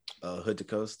Hood to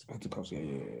Coast. Hood to Coast, yeah.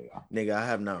 Nigga, I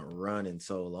have not run in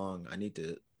so long.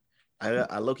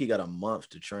 I low-key got a month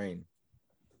to train.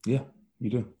 Yeah, you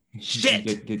do.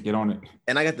 Shit! Get on it.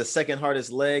 And I got the second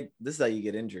hardest leg. This is how you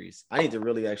get injuries. I need to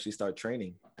really actually start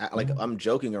training. I'm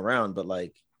joking around, but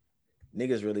like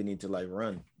niggas really need to like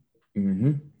run.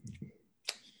 Mm-hmm.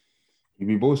 You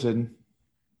be bullshitting.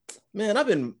 Man, I've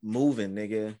been moving,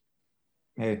 nigga.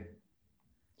 Hey,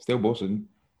 still bullshitting.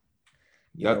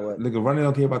 You know what? Nigga, running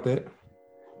don't care about that.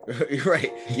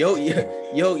 Right. Yo,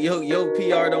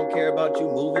 PR don't care about you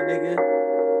moving, nigga.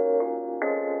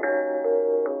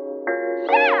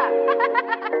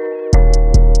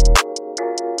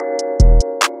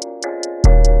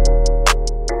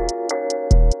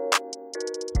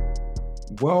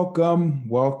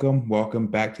 Welcome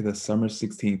back to the Summer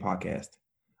 16 podcast,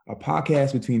 a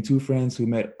podcast between two friends who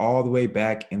met all the way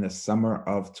back in the summer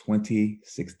of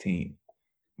 2016.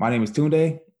 My name is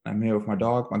Tunde. I'm here with my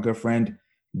dog, my good friend,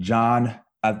 John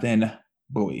Athen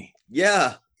Bowie.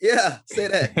 Yeah, say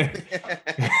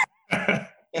that.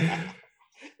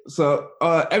 So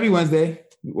every Wednesday,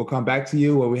 we'll come back to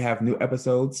you where we have new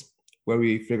episodes where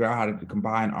we figure out how to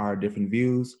combine our different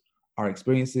views, our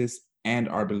experiences, and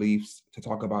our beliefs to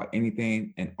talk about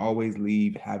anything and always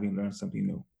leave having learned something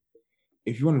new.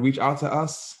 If you want to reach out to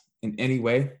us in any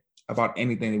way about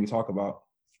anything that we talk about,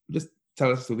 just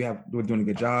tell us we're doing a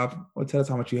good job, or tell us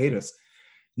how much you hate us.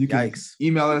 You can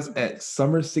email us at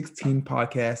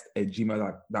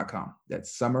summer16podcast@gmail.com.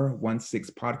 That's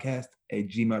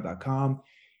summer16podcast@gmail.com.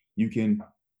 You can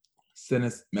send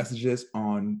us messages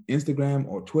on Instagram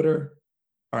or Twitter.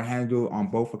 Our handle on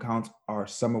both accounts are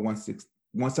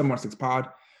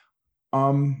summer16pod.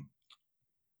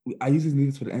 I usually leave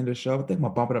this for the end of the show. I think I'm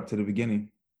gonna bump it up to the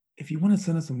beginning. If you want to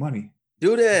send us some money,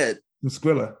 do that. Some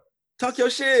Skrilla. Talk your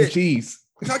shit. Some cheese.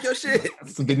 Talk your shit.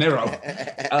 Some dinero.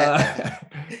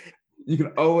 You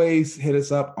can always hit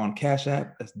us up on Cash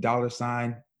App. That's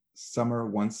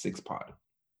 $summer16pod.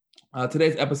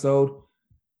 Today's episode,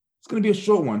 it's gonna be a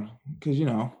short one because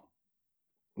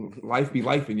life be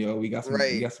life, and we got some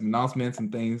announcements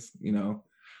and things. We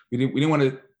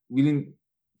didn't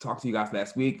talk to you guys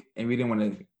last week, and we didn't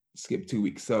want to skip 2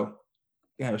 weeks, so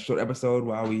we have a short episode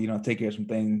while we take care of some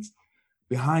things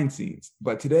behind scenes.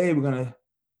 But today we're gonna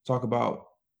talk about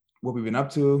what we've been up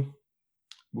to.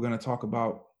 We're gonna talk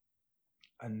about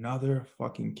another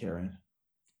fucking Karen.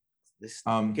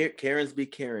 Karens be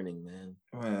Karening, man.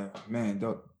 Man,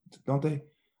 don't they?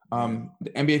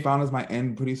 The NBA Finals might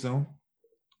end pretty soon.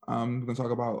 We're gonna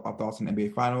talk about our thoughts on the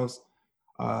NBA Finals.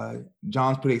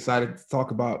 John's pretty excited to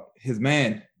talk about his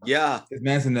man. Yeah. His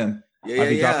man's in them. I'll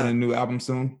be dropping a new album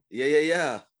soon.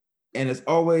 Yeah. And as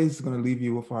always, going to leave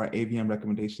you with our AVM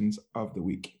recommendations of the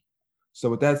week. So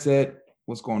with that said,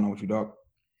 what's going on with you, dog?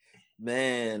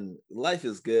 Man, life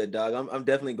is good, dog. I'm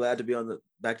definitely glad to be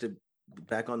back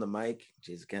on the mic.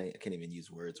 Jeez, I can't even use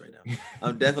words right now.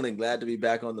 I'm definitely glad to be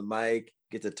back on the mic,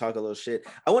 get to talk a little shit.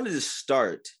 I wanted to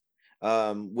start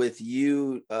with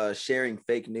you sharing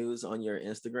fake news on your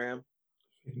Instagram.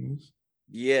 Fake news?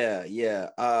 Yeah.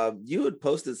 You had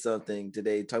posted something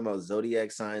today talking about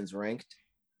zodiac signs ranked.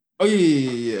 Oh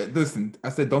yeah. Listen, I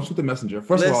said don't shoot the messenger.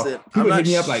 First of all, people hit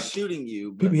me up like shooting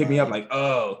you. People hit me up like,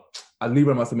 oh, a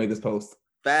Libra must have made this post.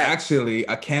 Facts. Actually,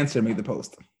 a Cancer made the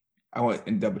post. I went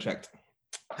and double checked.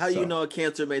 How you know a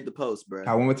Cancer made the post, bro?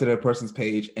 I went to the person's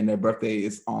page and their birthday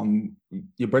is on.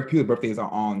 People's birthdays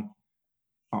are on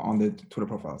the Twitter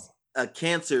profiles. A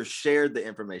Cancer shared the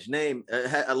information.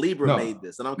 A Libra made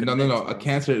this, and I'm convinced. No. A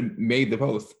Cancer made the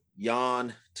post.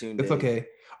 Yawn. Tunde. It's okay.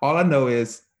 All I know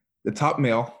is the top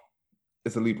male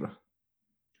is a Libra.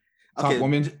 Top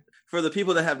woman. For the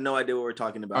people that have no idea what we're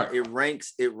talking about, right.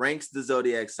 It ranks the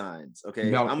zodiac signs.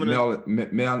 Okay, men and women.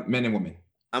 Men and women.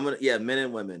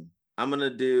 I'm gonna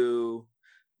do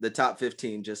the top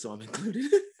 15 just so I'm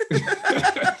included.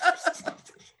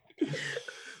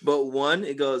 But one,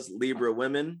 it goes Libra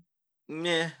women.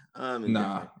 Nah. Don't do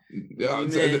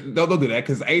that,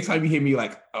 because anytime you hear me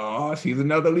like, oh, she's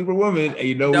another Libra woman,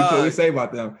 and what we always say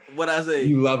about them. What I say?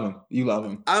 You love them.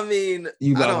 I mean,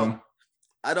 you love them.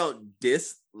 I don't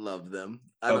love them.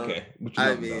 They're all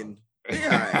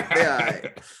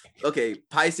right. Okay,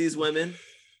 Pisces women,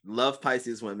 love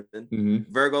Pisces women.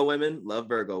 Mm-hmm. Virgo women, love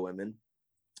Virgo women.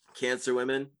 Cancer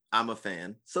women, I'm a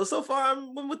fan. So far,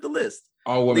 I'm with the list.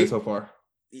 All women so far.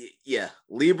 Yeah,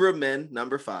 Libra men,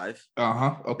 number 5.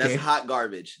 Okay. That's hot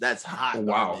garbage. That's hot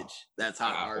garbage. That's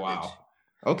hot garbage. Wow.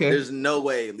 Okay. There's no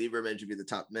way Libra men should be the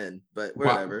top men, but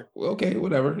whatever. Wow. Okay,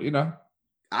 whatever.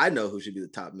 I know who should be the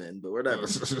top men, but whatever.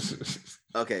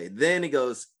 Okay, then it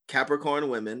goes Capricorn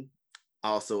women,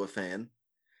 also a fan.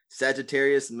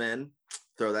 Sagittarius men,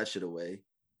 Throw that shit away.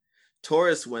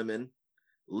 Taurus women,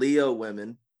 Leo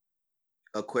women,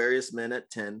 Aquarius men at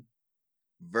 10,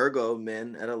 Virgo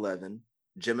men at 11,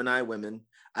 Gemini women.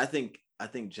 I think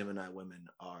Gemini women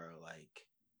are like,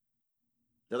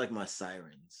 they're like my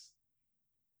sirens.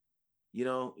 You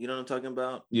know what I'm talking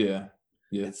about? Yeah.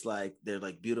 Yeah. It's like they're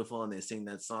like beautiful and they sing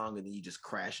that song and then you just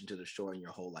crash into the shore and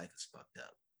your whole life is fucked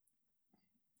up.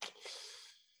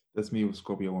 That's me with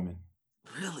Scorpio woman.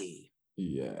 Really?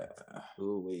 Yeah.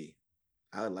 Ooh-wee.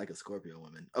 I would like a Scorpio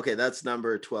woman. Okay, that's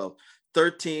number 12.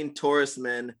 13 Taurus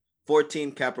men,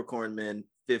 14 Capricorn men,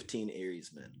 15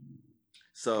 Aries men.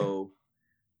 So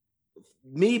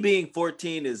me being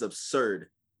 14 is absurd.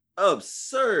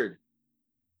 Absurd.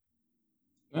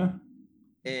 Yeah.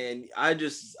 And I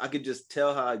could just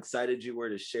tell how excited you were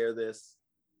to share this.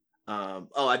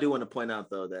 I do want to point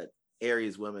out though that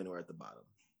Aries women were at the bottom.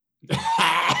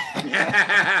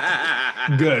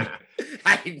 Good.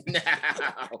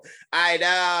 I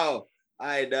know.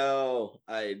 I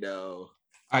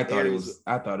thought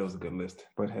it was a good list,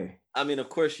 but hey. I mean, of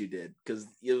course you did, because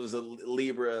it was a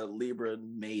Libra. Libra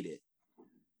made it.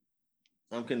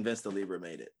 I'm convinced the Libra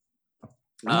made it.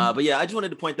 But yeah, I just wanted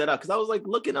to point that out because I was like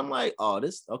looking, I'm like, oh,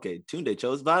 this okay. Tunde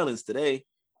chose violence today.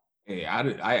 Hey,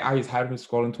 I just happened to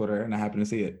scroll on Twitter and I happened to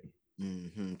see it.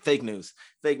 Mm-hmm. Fake news.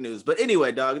 But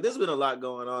anyway, dog, there's been a lot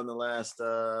going on the last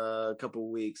couple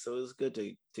of weeks, so it was good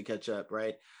to catch up,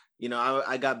 right? You know,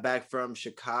 I got back from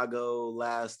Chicago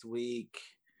last week.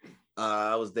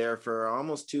 I was there for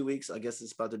almost 2 weeks. I guess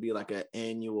it's about to be like an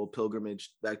annual pilgrimage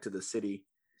back to the city.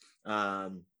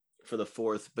 For the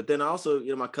 4th, but then also,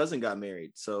 you know, my cousin got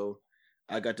married, so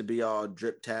I got to be all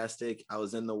drip-tastic. I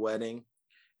was in the wedding,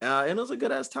 and it was a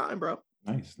good ass time, bro.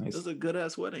 Nice. It was a good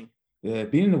ass wedding. Yeah,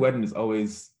 being in the wedding is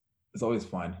always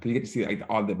fun because you get to see like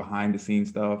all the behind the scenes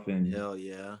stuff and hell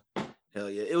yeah.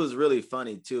 It was really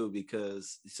funny too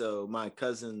because so my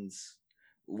cousin's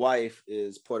wife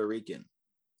is Puerto Rican,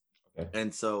 okay.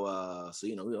 And so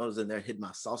you know, I was in there hitting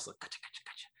my salsa,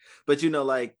 but you know,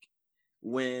 like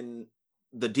when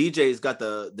the DJ's got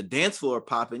the dance floor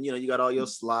popping, you know, you got all your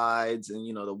slides and,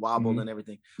 you know, the wobble and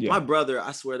everything. Yeah. My brother,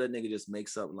 I swear that nigga just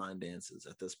makes up line dances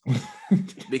at this point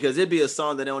because it'd be a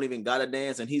song that they don't even got to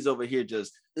dance. And he's over here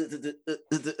just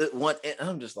one. And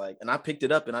I'm just like, and I picked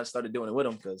it up and I started doing it with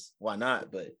him because why not?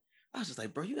 But I was just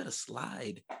like, bro, you got to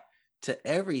slide to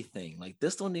everything. Like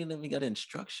this don't even got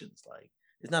instructions. Like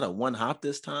it's not a one hop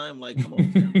this time. Like, come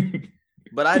on.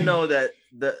 But I know that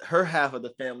her half of the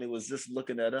family was just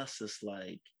looking at us just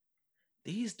like,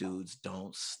 these dudes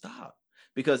don't stop.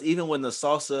 Because even when the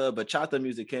salsa, bachata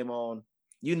music came on,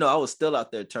 you know, I was still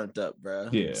out there turned up, bro.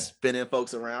 Yeah. Spinning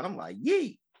folks around. I'm like,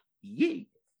 yee.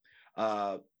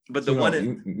 But the one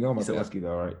you know I'm about to ask you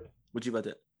though, right? What you about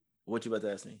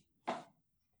to ask me?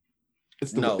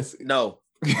 No.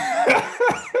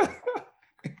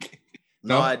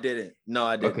 No, I didn't.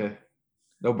 Okay.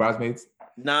 No bridesmaids?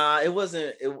 Nah, it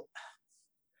wasn't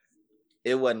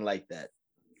like that.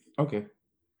 Okay.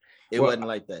 It wasn't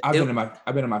like that. I've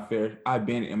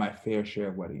been in my fair share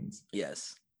of weddings.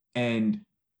 Yes. And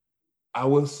I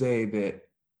will say that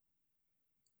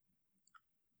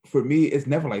for me, it's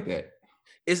never like that.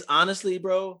 It's honestly,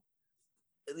 bro,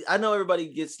 I know everybody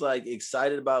gets like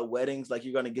excited about weddings, like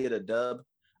you're gonna get a dub.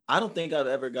 I don't think I've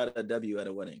ever got a W at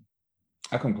a wedding.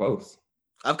 I come close.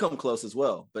 I've come close as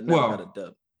well, but never got a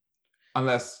dub.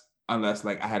 Unless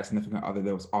like I had a significant other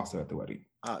that was also at the wedding.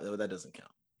 That doesn't count.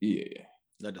 Yeah.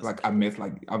 That doesn't count.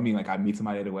 I meet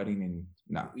somebody at a wedding and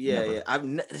no. Yeah.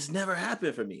 It's never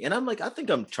happened for me. And I'm like, I think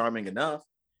I'm charming enough.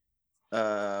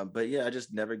 But yeah, I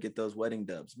just never get those wedding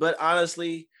dubs. But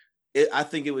honestly, I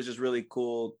think it was just really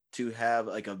cool to have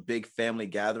like a big family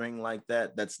gathering like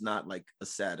that. That's not like a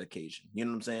sad occasion. You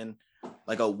know what I'm saying?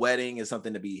 Like a wedding is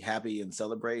something to be happy and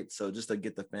celebrate. So just to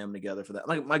get the family together for that.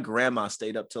 Like my grandma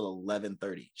stayed up till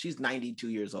 11:30. She's 92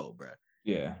 years old, bro.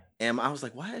 Yeah. And I was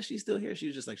like, why is she still here? She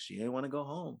was just like, she didn't want to go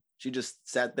home. She just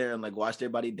sat there and like watched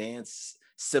everybody dance,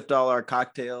 sipped all our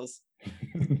cocktails.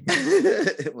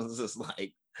 It was just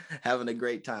like having a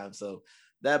great time. So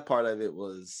that part of it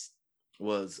was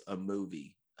a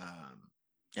movie,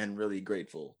 and really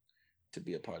grateful to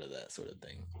be a part of that sort of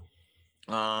thing.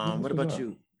 What about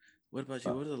you? What are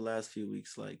the last few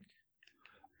weeks like?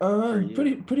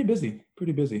 Pretty busy.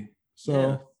 So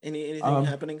yeah. Anything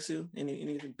happening soon?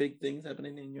 Any big things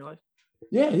happening in your life?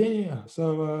 Yeah.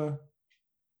 So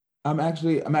I'm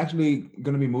actually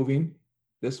gonna be moving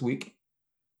this week.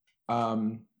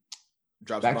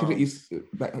 Drops back bombs. To the east.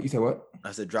 You said what?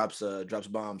 I said drops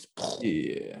bombs.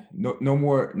 Yeah. No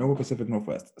more Pacific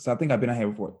Northwest. So I think I've been out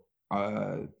here for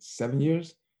 7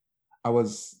 years. I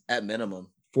was at minimum.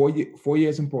 4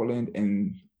 years in Portland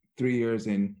and 3 years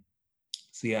in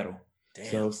Seattle.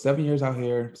 Damn. So 7 years out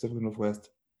here, Pacific Northwest.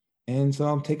 And so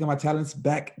I'm taking my talents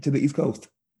back to the East Coast.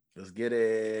 Let's get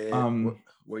it. Where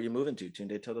are you moving to?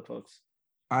 Tunde, tell the folks.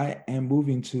 I am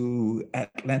moving to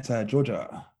Atlanta,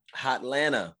 Georgia.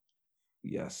 Hotlanta.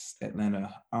 Yes,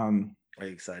 Atlanta. Are you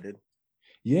excited?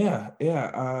 Yeah.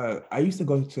 I used to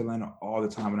go to Atlanta all the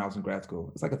time when I was in grad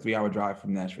school. It's like a 3-hour drive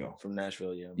from Nashville.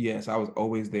 Yeah. Yes, I was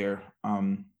always there.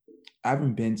 I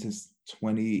haven't been since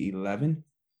 2011.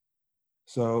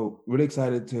 So really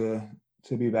excited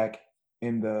to be back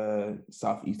in the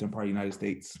southeastern part of the United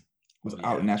States. Was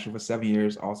out in Nashville for 7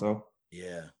 years also.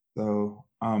 Yeah. So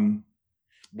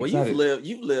well, excited.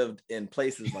 you've lived in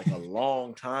places like a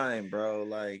long time, bro.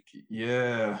 Like,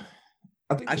 yeah.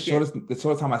 I think the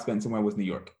shortest time I spent somewhere was New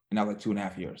York, and that was like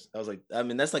 2.5 years. I was like, I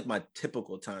mean, that's like my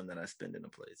typical time that I spend in a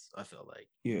place. I felt like.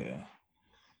 Yeah.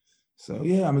 So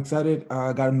yeah, I'm excited.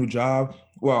 I got a new job.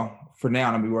 Well, for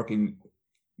now, I'll be working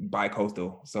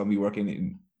bi-coastal, so I'll be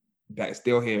working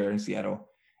still here in Seattle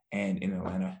and in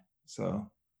Atlanta. So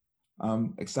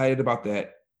I'm excited about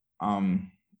that.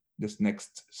 This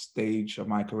next stage of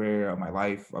my career, of my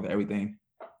life, of everything.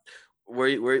 Where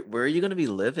are you going to be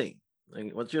living?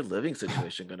 Like, what's your living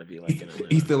situation going to be like in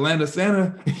Atlanta? East Atlanta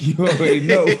Center. You already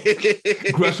know.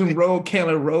 Gresham Road,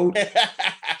 Candler Road,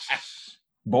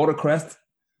 Boulder Crest.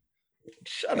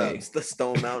 Shut up. It's the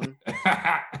Stone Mountain.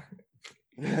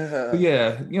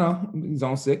 Yeah,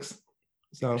 Zone 6.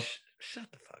 So shut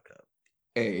the fuck up.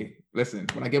 Hey, listen,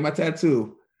 when I get my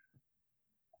tattoo,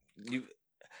 I'm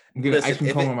getting an ice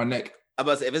cream cone on my neck. I'm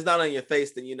about to say, if it's not on your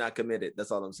face, then you're not committed.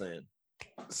 That's all I'm saying.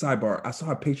 Sidebar, I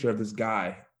saw a picture of this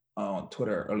guy on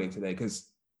Twitter earlier today because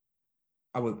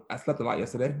I slept a lot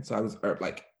yesterday, so I was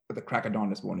like at the crack of dawn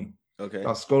this morning. Okay. So I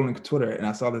was scrolling Twitter and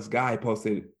I saw this guy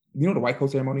posted. You know what the white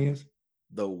coat ceremony is?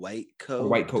 The white coat. The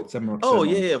white coat ceremony. Oh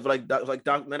yeah, for like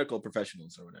medical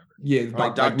professionals or whatever. Yeah,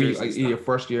 like doctors. Like your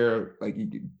first year, like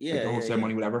the whole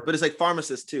ceremony, whatever. But it's like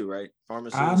pharmacists too, right?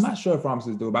 Pharmacists. I'm not sure if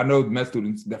pharmacists do it, but I know med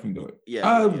students definitely do it.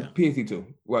 Yeah. PhD too.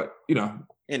 What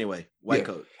Anyway, white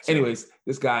coat. So. Anyways,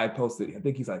 this guy posted. I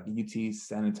think he's like UT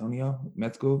San Antonio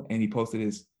Med School, and he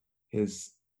posted his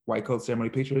white coat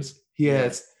ceremony pictures. He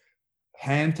has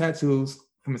hand tattoos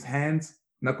from his hands,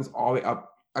 knuckles all the way up.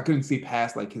 I couldn't see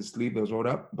past like his sleeve that was rolled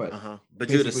up, but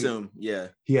you'd assume,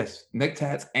 he has neck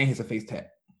tats and he has a face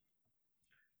tat.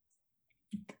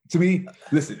 To me,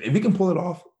 listen, if he can pull it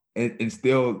off and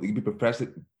still be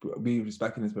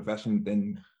respecting his profession,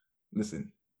 then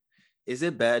listen. Is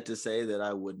it bad to say that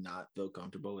I would not feel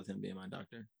comfortable with him being my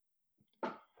doctor?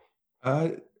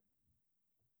 I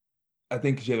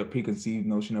think you have a preconceived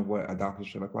notion of what a doctor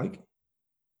should look like.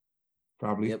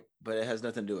 Probably. Yep, but it has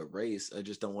nothing to do with race. I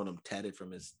just don't want him tatted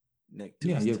from his neck to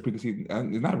you have preconceived.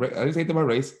 It's not. I didn't say anything about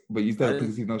race, but you still have a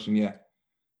preconceived notion. Yeah,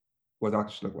 what a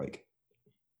doctor should look like.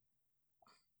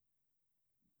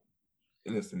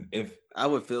 Listen, if I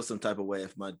would feel some type of way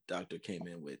if my doctor came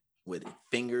in with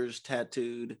fingers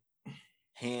tattooed,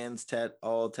 hands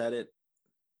all tatted.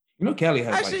 Kelly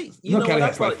has Kelly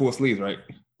has like full sleeves, right?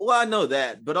 Well, I know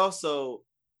that, but also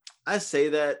I say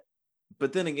that.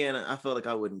 But then again, I feel like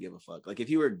I wouldn't give a fuck. Like if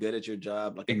you were good at your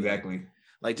job, like exactly,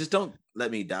 like just don't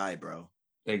let me die, bro.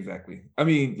 Exactly. I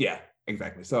mean, yeah,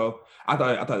 exactly. So I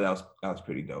thought that was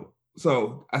pretty dope.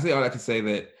 So I say all that to say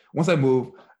that once I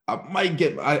move, I might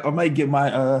get my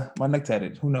my neck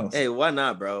tatted. Who knows? Hey, why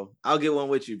not, bro? I'll get one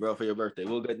with you, bro, for your birthday.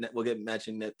 We'll get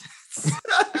matching neck tats.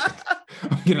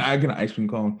 I get an ice cream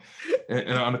cone,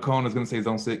 and on the cone it's gonna say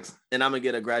Zone 6. And I'm gonna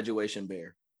get a graduation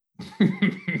bear.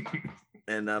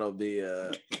 And that'll be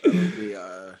the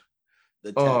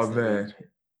oh man.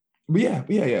 But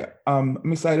yeah.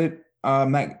 I'm excited.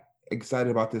 I'm not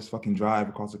excited about this fucking drive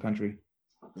across the country.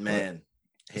 Man.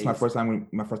 It's my first time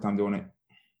doing it.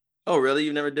 Oh really?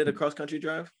 You never did a cross country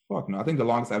drive? Fuck no. I think the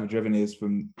longest I've driven is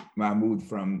from when I moved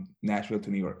from Nashville to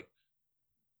New York.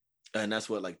 And that's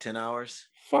what, like 10 hours?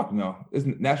 Fuck no. It's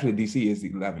Nashville to DC is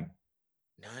 11.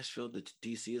 Nashville to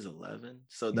DC is 11?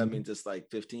 So that means it's like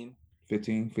 15?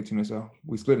 15 or so.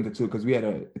 We split into two because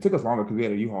it took us longer because we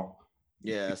had a U-Haul.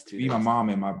 Yeah, that's 2 days. My mom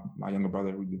and my younger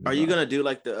brother. Are you gonna do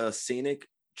like the scenic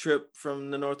trip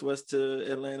from the Northwest to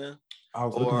Atlanta? I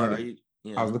was looking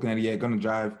at it. Yeah, gonna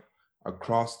drive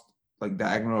across, like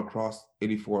diagonal across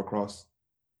 84 across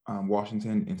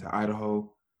Washington into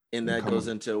Idaho. And that goes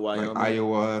into Wyoming,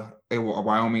 like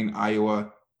Wyoming,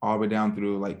 Iowa, all the way down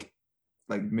through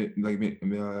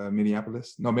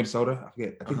Minneapolis. No, Minnesota. I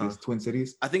forget. I think it's Twin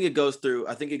Cities. I think it goes through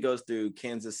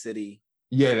Kansas City.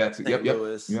 Yeah, that's it. St.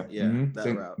 Louis. Yep. Yeah,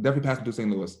 that route. Definitely passing through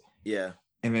St. Louis. Yeah.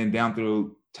 And then down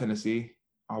through Tennessee,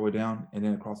 all the way down, and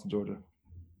then across to Georgia.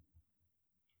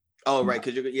 Oh, right,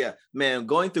 because yeah, man,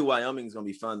 going through Wyoming is gonna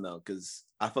be fun though, because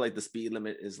I feel like the speed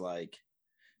limit is like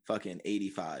fucking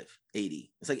 85,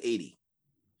 80. It's like 80.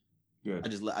 Good. I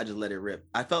just let it rip.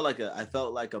 I felt like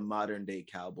a modern day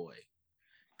cowboy,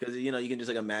 because you can just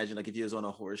like imagine like if you was on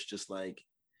a horse, just like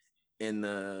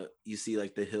you see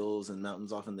like the hills and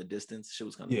mountains off in the distance. Shit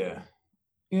was kind of cool.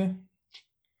 Yeah.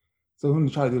 So I'm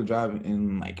gonna try to do the drive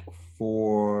in like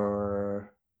 4-5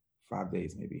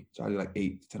 days, maybe. Try to do like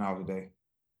 8 to 10 hours a day.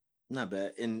 Not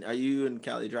bad. And are you and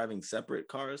Callie driving separate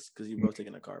cars? Because you both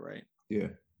taking a car, right? Yeah.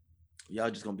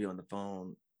 Y'all just gonna be on the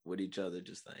phone with each other,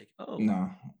 just like, oh no,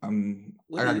 I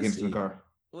got Guinness in the car.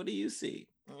 What do you see?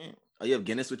 Oh, you have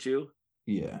Guinness with you?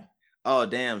 Yeah. Oh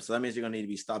damn! So that means you're gonna need to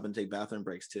be stopping and take bathroom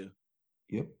breaks too.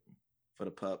 Yep. For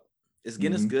the pup. Is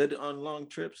Guinness good on long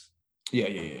trips? Yeah.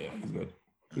 He's good.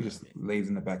 He just lays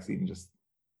in the backseat and just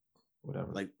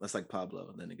whatever. Like that's like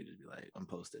Pablo. Then it could just be like, I'm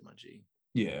posted, my G.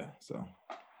 Yeah. So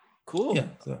cool. Yeah.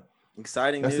 So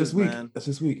exciting that's news, this week. Man. That's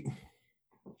this week.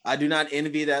 I do not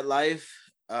envy that life.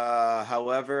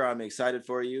 However, I'm excited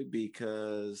for you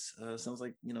because it sounds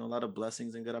like a lot of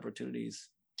blessings and good opportunities.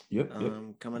 Yep.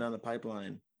 Coming down the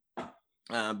pipeline.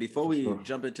 Before we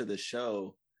jump into the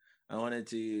show, I wanted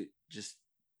to just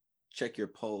check your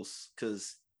pulse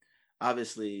because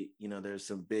obviously, there's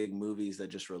some big movies that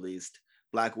just released.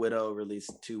 Black Widow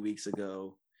released 2 weeks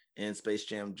ago, and Space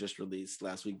Jam just released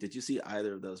last week. Did you see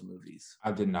either of those movies?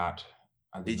 I did not.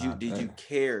 Did you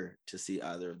care to see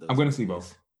either of those? I'm going to see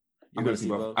both. I'm going to see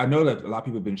both. I know that a lot of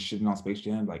people have been shitting on Space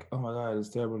Jam, like, oh my God, it's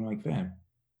terrible. I'm like, fam,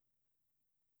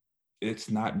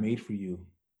 it's not made for you.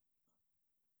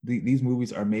 These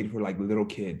movies are made for like little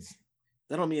kids.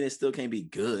 That don't mean it still can't be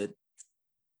good.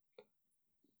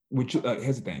 Which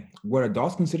here's the thing: what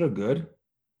adults consider good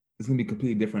is going to be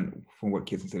completely different from what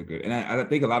kids consider good. And I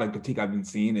think a lot of critique I've been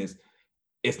seeing is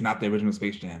it's not the original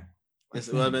Space Jam.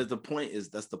 The point is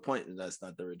that's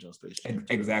not the original Space Jam.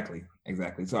 Exactly.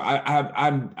 So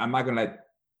I'm not gonna let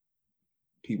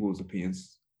people's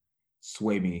opinions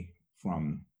sway me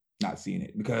from not seeing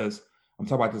it, because I'm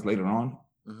talking about this later on.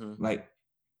 Mm-hmm. Like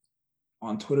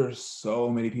on Twitter, so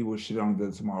many people shit on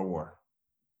the Tomorrow War.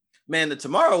 Man, the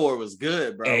Tomorrow War was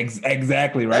good, bro.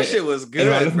 Exactly, right. That shit was good.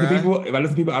 If I listen to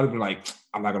people, I would be like,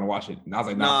 I'm not gonna watch it. And I was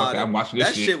like, nah, fuck that. I'm watching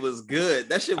this shit. That shit was good.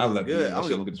 That shit was good. I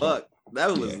don't give a fuck.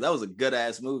 That was a good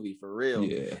ass movie for real.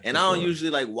 Yeah. And I don't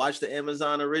usually like watch the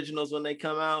Amazon originals when they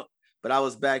come out, but I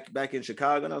was back in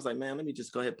Chicago and I was like, man, let me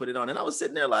just go ahead and put it on. And I was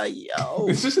sitting there like, yo,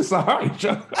 this is just alright.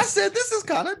 I said, this is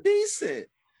kind of decent.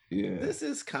 Yeah. This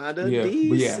is kind of decent.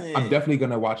 But yeah, I'm definitely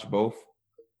gonna watch both.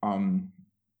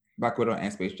 Black Widow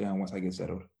and Space Jam once I get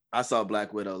settled. I saw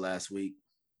Black Widow last week.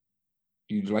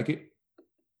 Did you like it?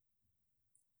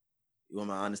 You want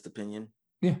my honest opinion?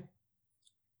 Yeah.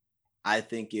 I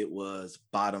think it was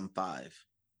bottom 5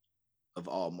 of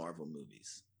all Marvel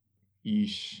movies.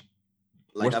 Yeesh.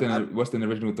 Like what's the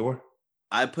original Thor?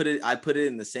 I put it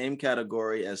in the same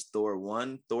category as Thor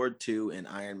 1, Thor 2, and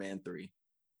Iron Man 3.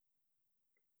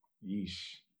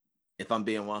 Yeesh. If I'm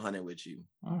being 100 with you.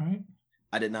 All right.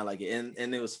 I did not like it.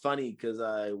 And it was funny because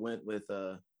I went with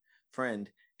a friend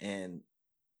and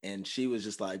she was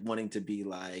just like wanting to be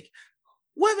like,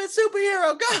 women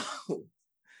superhero, go.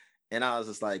 And I was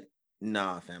just like,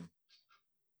 nah, fam.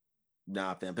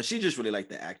 But she just really liked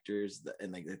the actors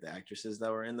and like the actresses that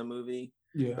were in the movie.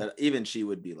 Yeah. But even she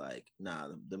would be like, nah,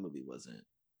 the movie wasn't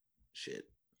shit.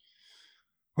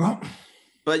 Well,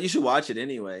 but you should watch it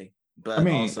anyway. But I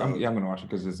mean, also, I'm gonna watch it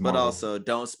because it's. But Marvel. also,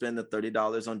 don't spend the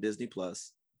 $30 on Disney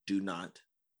Plus. Do not.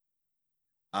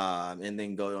 And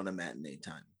then go on a matinee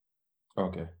time.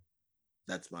 Okay.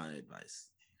 That's my advice.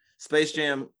 Space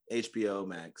Jam, HBO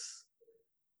Max.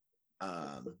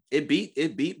 It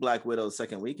beat Black Widow's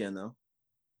second weekend though.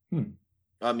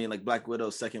 I mean, like Black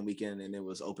Widow's second weekend, and it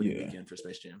was opening weekend for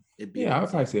Space Jam. It beat. Yeah, I'll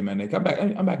probably see it, man. I'm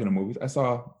back in the movies. I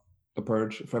saw The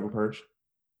Purge, Forever Purge.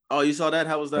 Oh, you saw that?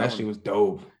 How was that? That shit was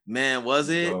dope. Man, was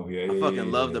it? Oh, yeah, I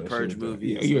fucking love the Purge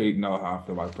movies. Yeah, you already know how I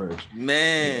feel about Purge.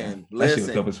 Man, that shit was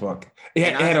dope as fuck.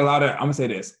 It had a lot of. I'm gonna say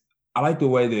this. I like the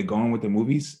way they're going with the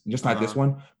movies, just not this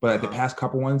one, but the past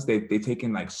couple ones, they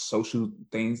taken like social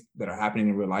things that are happening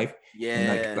in real life. Yeah.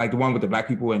 And like the one with the black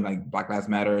people and like Black Lives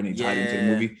Matter, and they tied into the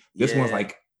movie. This one's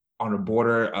like on the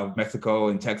border of Mexico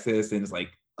and Texas, and it's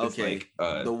like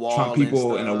the wall, Trump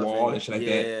people and a wall and shit like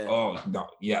that. Oh no,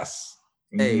 yes.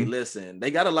 Hey, listen, they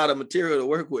got a lot of material to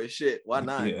work with. Shit, why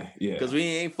not? Yeah. Because we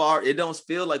ain't far. It don't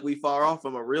feel like we far off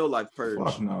from a real life Purge.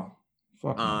 Fuck no.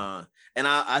 And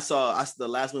I saw the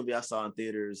last movie I saw in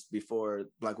theaters before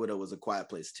Black Widow was A Quiet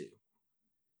Place 2.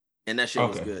 And that shit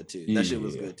was good too. That shit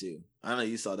was good too. I know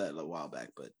you saw that a while back,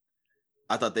 but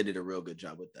I thought they did a real good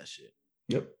job with that shit.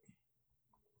 Yep.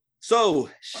 So,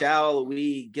 shall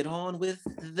we get on with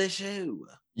the show?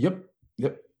 Yep.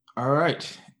 All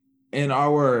right. In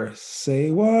our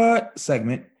Say What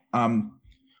segment, by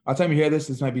the time you hear this,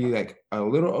 this might be like a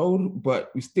little old,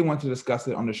 but we still want to discuss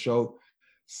it on the show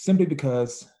simply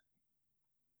because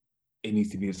it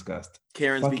needs to be discussed.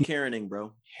 Karen's be Karening,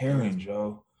 bro. Karen,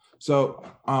 Joe. So,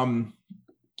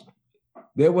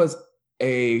 there was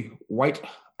a white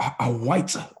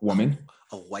woman.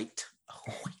 A white.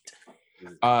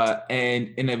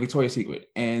 And in a Victoria's Secret,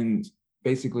 and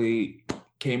basically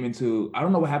came into, I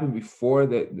don't know what happened before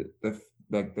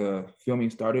the filming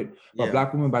started, but a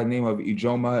Black woman by the name of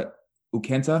Ijoma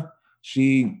Ukenta,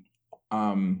 she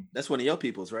that's one of your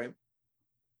people's, right?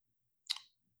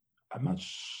 I'm not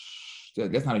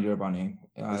that's not a Yoruba name.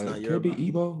 It could be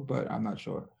Igbo, but I'm not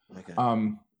sure. Okay.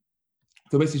 So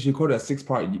basically she recorded a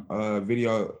 6-part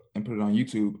video and put it on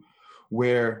YouTube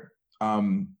where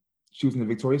she was in the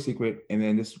Victoria's Secret, and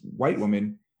then this white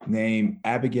woman named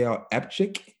Abigail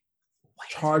Epchick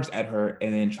charged at her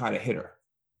and then tried to hit her.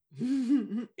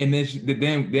 And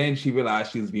then she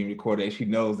realized she was being recorded. She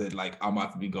knows that like I'm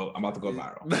about to go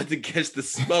viral. About to catch the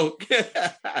smoke.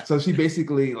 So she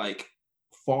basically like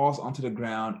falls onto the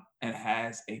ground and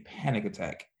has a panic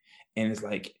attack, and it's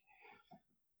like,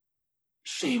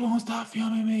 she won't stop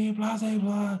filming me, blah blah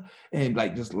blah, and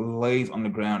like just lays on the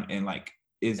ground and like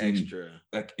is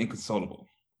like inconsolable,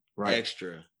 right?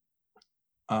 Extra.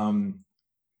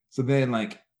 So then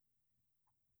like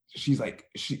she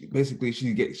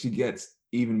gets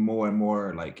even more and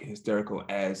more like hysterical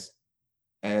as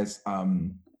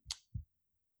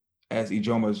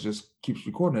Ijoma just keeps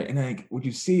recording it, and then what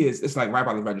you see is it's like right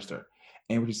by the register,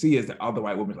 and what you see is the other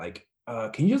white woman's like,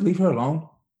 can you just leave her alone?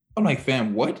 I'm like,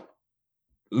 fam, what?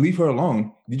 Leave her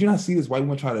alone. Did you not see this white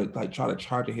woman try to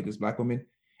charge to hit this Black woman?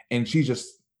 And she's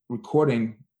just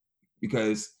recording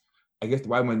because I guess the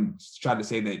white woman tried to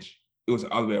say that it was the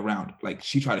other way around. Like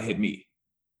she tried to hit me.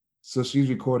 So she's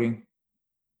recording.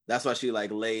 That's why she like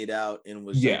laid out and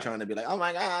was like, trying to be like, oh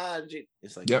my God.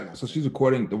 It's like, so she's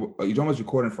recording. Ijoma's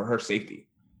recording for her safety.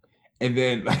 And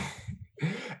then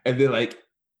like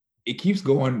it keeps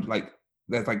going like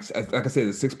that's like I said,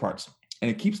 it's 6 parts.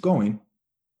 And it keeps going.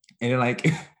 And then like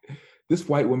this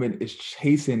white woman is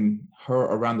chasing her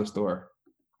around the store.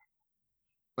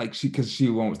 Like because she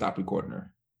won't stop recording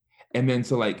her. And then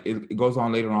so like it goes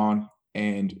on later on,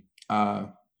 and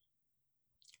the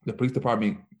police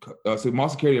department, so mall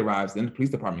security arrives, then the police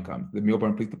department comes, the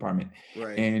Melbourne Police Department.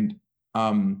 Right. And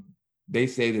they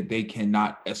say that they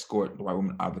cannot escort the white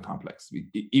woman out of the complex,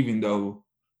 even though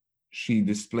she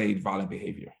displayed violent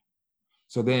behavior.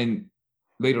 So then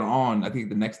later on, I think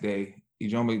the next day,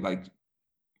 Ijoma like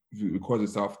records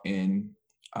herself in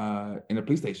a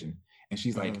police station, and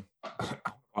she's like,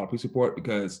 "I'll police report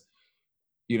because,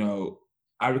 you know,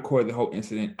 I recorded the whole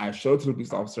incident. I showed it to the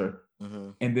police officer,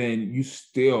 and then you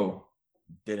still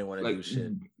didn't want to do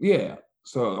shit. Yeah,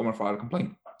 so I want to file a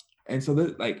complaint." And so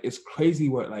this, like, it's crazy.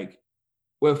 What do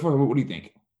you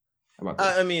think about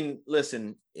that? I mean,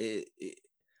 listen,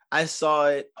 I saw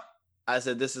it. I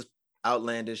said, this is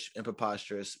outlandish and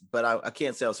preposterous, but I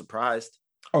can't say I was surprised.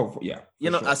 Oh yeah, you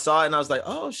know, sure. I saw it and I was like,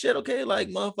 oh shit, okay, like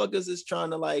motherfuckers is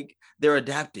trying to like, they're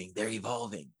adapting, they're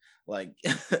evolving, like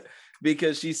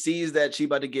because she sees that she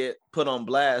about to get put on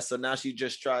blast, so now she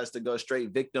just tries to go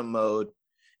straight victim mode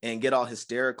and get all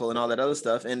hysterical and all that other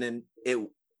stuff. And then it,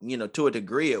 you know, to a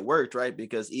degree it worked, right?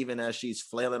 Because even as she's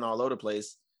flailing all over the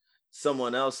place,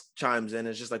 someone else chimes in and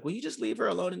it's just like, will you just leave her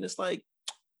alone? And it's like,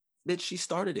 bitch, she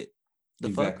started it.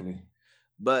 Exactly. Fuck?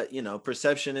 But you know,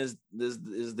 perception is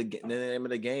the name of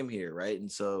the game here, right?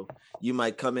 And so you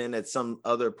might come in at some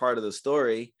other part of the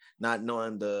story, not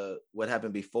knowing what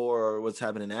happened before or what's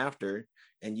happening after,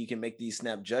 and you can make these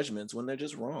snap judgments when they're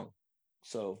just wrong.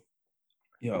 So,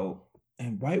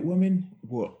 and white women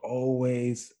will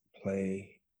always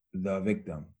play the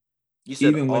victim.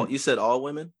 You said all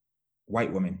women?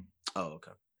 White women. Oh,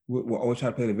 okay. Will always try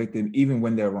to play the victim, even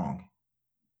when they're wrong.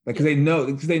 Like,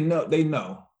 because they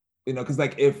know. You know, because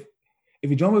like if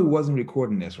Ijoma wasn't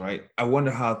recording this, right? I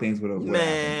wonder how things would have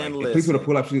happened. Like, if police would have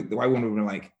pulled up, the white woman would have been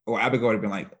like, or Abigail would have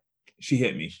been like, she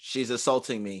hit me. She's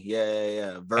assaulting me.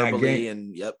 Yeah. Verbally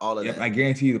and yep, all of that. I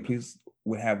guarantee you the police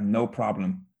would have no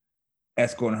problem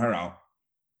escorting her out.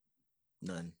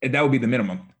 None. And that would be the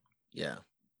minimum. Yeah.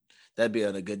 That'd be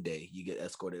on a good day. You get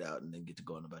escorted out and then get to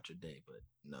go on about your day. But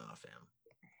no,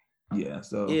 fam. Yeah.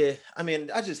 So yeah, I mean,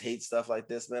 I just hate stuff like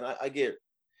this, man. I get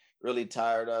really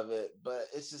tired of it, but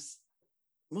it's just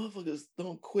motherfuckers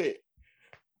don't quit.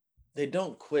 They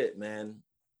don't quit, man.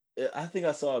 I think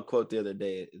I saw a quote the other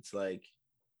day. It's like,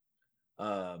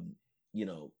 you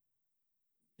know,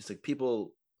 it's like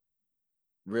people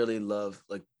really love,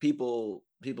 like, people's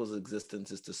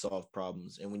existence is to solve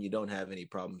problems, and when you don't have any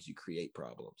problems, you create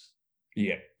problems.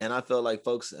 Yeah. And I feel like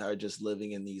folks are just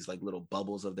living in these like little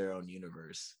bubbles of their own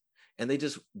universe, and they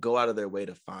just go out of their way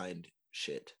to find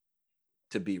shit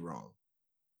to be wrong,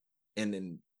 and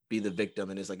then be the victim.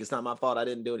 And it's like, it's not my fault, I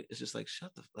didn't do it. It's just like,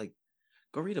 shut the, like,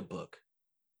 go read a book,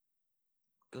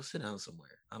 go sit down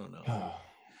somewhere. I don't know.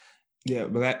 Yeah,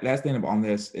 but last thing on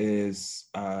this is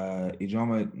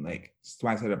Ijoma, like,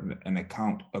 somebody set up an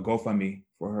account, a GoFundMe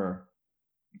for her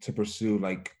to pursue,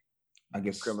 like, I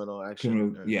guess Criminal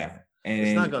action. yeah. And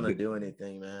it's not gonna do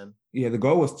anything, man. Yeah, the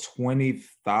goal was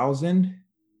 20,000,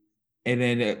 and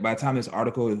then by the time this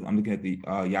article, I'm looking at the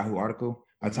Yahoo article.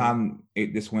 By the time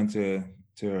this went to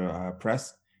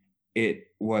press, it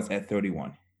was at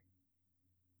 31.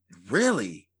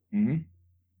 Really? Mm-hmm.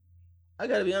 I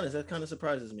gotta be honest, that kind of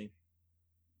surprises me.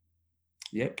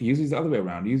 Yeah, usually it's the other way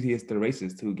around. Usually it's the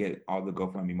racists who get all the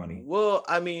GoFundMe money. Well,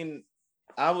 I mean,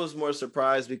 I was more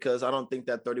surprised because I don't think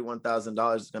that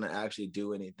 $31,000 is going to actually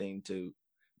do anything to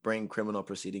bring criminal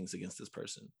proceedings against this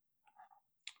person.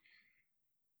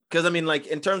 Because I mean, like,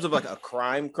 in terms of like a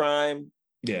crime,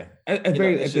 yeah, at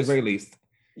the very least,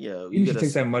 yeah, you should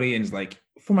take that money and it's like,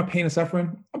 for my pain and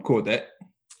suffering, I'm cool with that.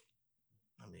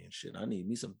 I mean, shit, I need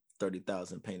me some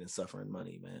 30,000 pain and suffering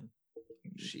money, man.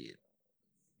 Shit,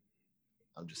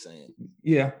 I'm just saying.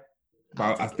 Yeah,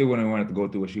 but I still wouldn't want to go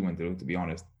through what she went through, to be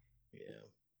honest.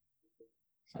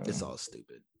 So. It's all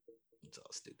stupid. It's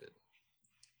all stupid.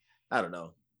 I don't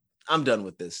know. I'm done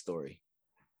with this story.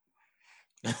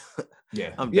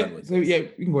 Yeah, I'm done with this. Yeah,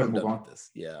 you can go ahead and move on.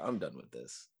 Yeah, I'm done with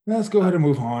this. Let's go ahead and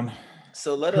move on.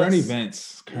 So current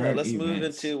events. Let's move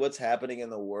into what's happening in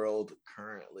the world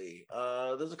currently.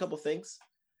 There's a couple things.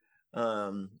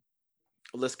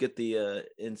 Let's get the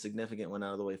insignificant one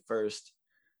out of the way first.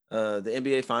 The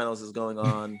NBA Finals is going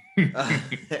on.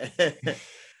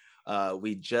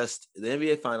 The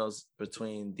NBA Finals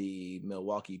between the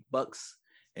Milwaukee Bucks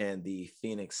and the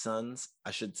Phoenix Suns.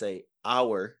 I should say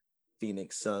our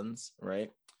Phoenix Suns,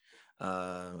 right?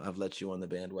 I've let you on the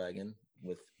bandwagon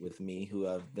with me, who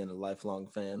I've been a lifelong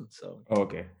fan. So,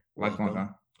 okay, lifelong, huh?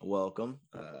 Welcome.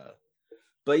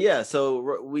 But yeah,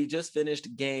 so we just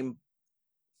finished Game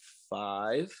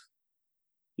 5.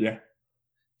 Yeah.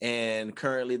 And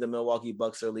currently the Milwaukee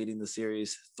Bucks are leading the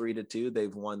series 3-2.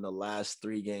 They've won the last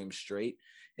 3 games straight.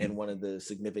 And one of the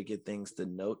significant things to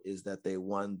note is that they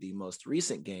won the most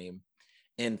recent game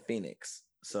in Phoenix.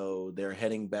 So they're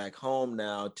heading back home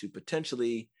now to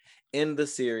potentially end the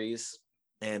series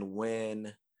and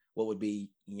win what would be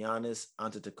Giannis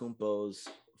Antetokounmpo's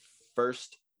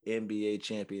first NBA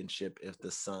championship if the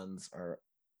Suns are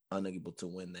unable to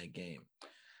win that game.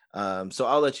 So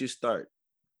I'll let you start.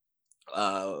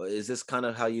 Is this kind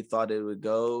of how you thought it would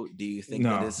go? Do you think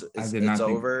that it's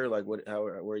over? Like, where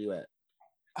are you at?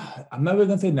 I'm never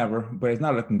gonna say never, but it's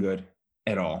not looking good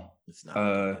at all. It's not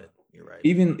looking good. You're right.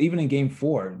 Even in Game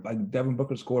 4, like, Devin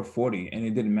Booker scored 40, and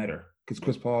it didn't matter because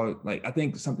Chris Paul, like, I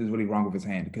think something's really wrong with his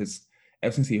hand because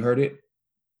ever since he hurt it,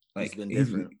 like, it's been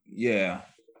different. Yeah.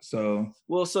 So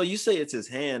you say it's his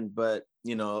hand, but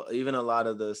you know, even a lot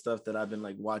of the stuff that I've been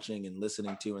like watching and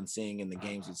listening to and seeing in the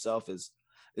games itself is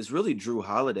really Drew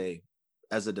Holiday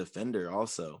as a defender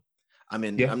also. I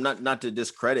mean, yeah. I'm not to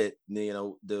discredit, you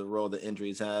know, the role that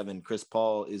injuries have, and Chris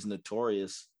Paul is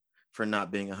notorious for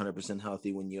not being 100%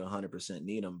 healthy when you 100%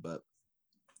 need him. But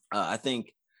I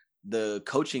think the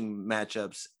coaching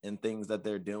matchups and things that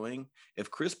they're doing, if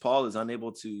Chris Paul is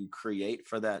unable to create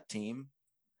for that team,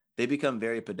 they become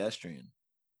very pedestrian.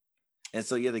 And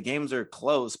so, yeah, the games are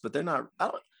close, but they're not.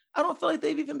 I don't feel like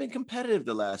they've even been competitive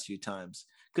the last few times.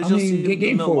 Because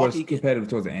Game 4 was competitive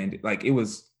towards the end. Like, it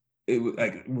was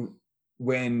like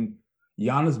when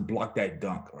Giannis blocked that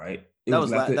dunk, right? That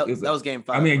was Game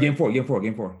 5. I mean, right? Game 4. That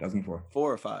was Game 4.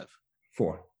 4 or 5?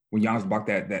 4. When Giannis blocked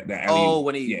that alley. Oh,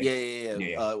 when he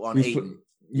on 8.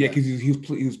 Yeah, because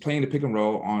he was playing the pick and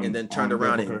roll on, and then turned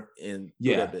around and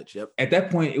that bitch. Yep. At that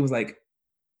point, it was like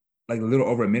a little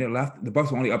over a minute left. The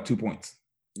Bucks were only up 2 points.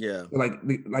 Yeah. So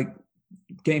like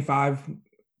Game 5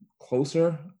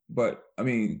 closer, but I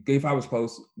mean, Game 5 was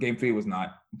close. Game 3 was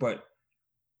not. But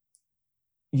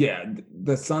yeah,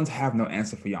 the Suns have no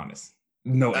answer for Giannis.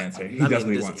 No answer. He does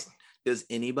what he wants. Does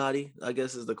anybody? I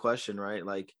guess is the question, right?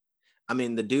 Like, I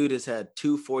mean, the dude has had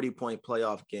 2 40-point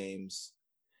playoff games,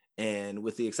 and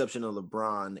with the exception of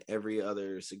LeBron, every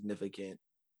other significant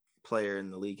player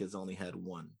in the league has only had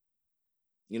 1.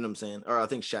 You know what I'm saying? Or I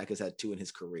think Shaq has had 2 in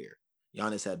his career.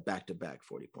 Giannis had back-to-back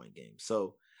 40-point games.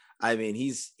 So, I mean,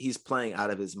 he's playing out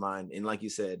of his mind. And like you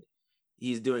said,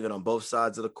 he's doing it on both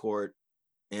sides of the court.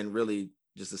 And really,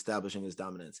 just establishing his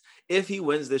dominance. If he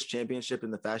wins this championship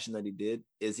in the fashion that he did,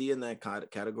 is he in that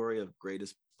category of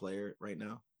greatest player right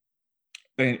now?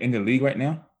 In the league right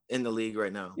now? In the league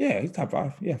right now. Yeah, he's top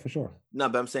 5. Yeah, for sure. No,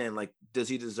 but I'm saying, like, does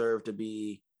he deserve to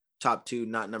be top 2,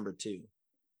 not number 2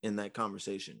 in that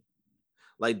conversation?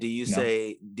 Like, do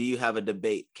you have a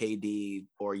debate KD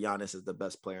or Giannis is the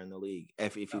best player in the league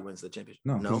if he wins the championship?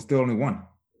 No, because it's still only one.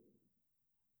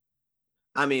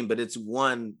 I mean, but it's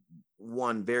one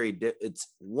very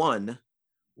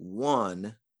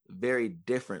very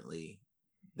differently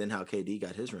than how KD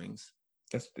got his rings.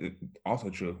 That's also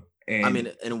true. And I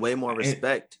mean, and way more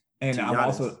respect. And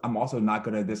I'm also not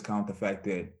going to discount the fact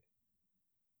that,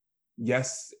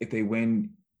 yes, if they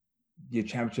win, your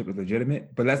championship is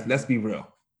legitimate. But let's be real.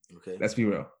 Okay. Let's be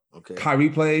real. Okay. Kyrie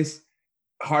plays.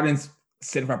 Harden's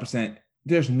 75%.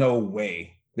 There's no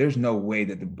way that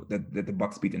the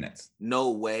Bucks beat the Nets.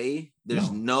 No way.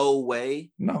 There's no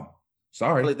way. No.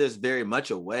 Sorry. Like, there's very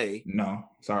much a way. No.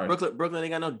 Sorry. Brooklyn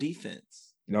ain't got no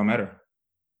defense. It don't matter.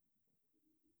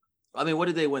 I mean, what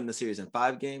did they win the series in?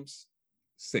 5 games?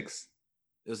 6.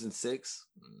 It was in 6?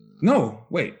 No,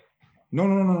 wait.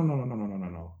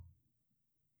 No.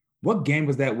 What game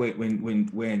was that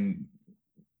when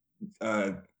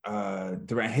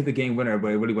Durant hit the game winner,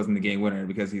 but it really wasn't the game winner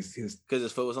because his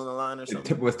foot was on the line or something? The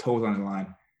tip of his toes on the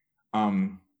line.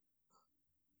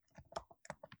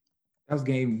 That was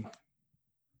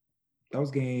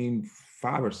game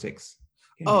 5 or 6.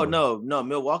 Oh, no.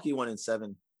 Milwaukee won in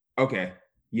 7. Okay.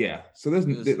 Yeah. So there's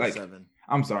like 7.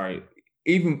 I'm sorry.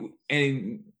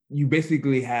 And you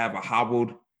basically have a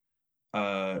hobbled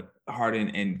Harden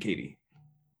and KD.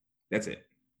 That's it.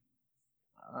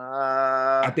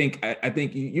 I think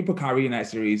you put Kyrie in that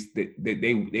series that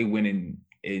they win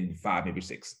in 5, maybe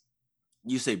 6.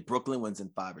 You say Brooklyn wins in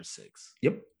 5 or 6.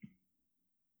 Yep.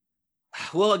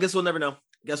 Well, I guess we'll never know.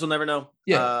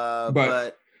 Yeah.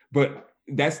 But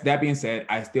that being said,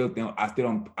 I'm not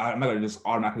gonna just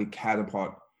automatically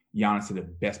catapult Giannis to the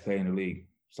best player in the league.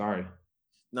 Sorry.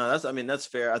 No, that's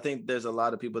fair. I think there's a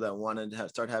lot of people that want to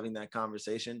start having that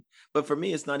conversation. But for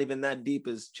me, it's not even that deep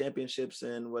as championships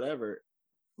and whatever.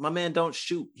 My man don't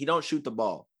shoot. He don't shoot the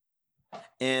ball.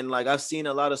 And like, I've seen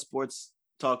a lot of sports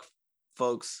talk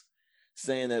folks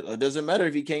saying that it doesn't matter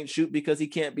if he can't shoot because he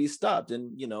can't be stopped.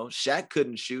 And, Shaq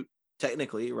couldn't shoot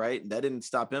technically, right? That didn't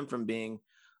stop him from being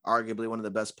arguably one of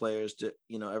the best players to,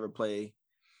 ever play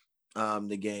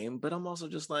the game. But I'm also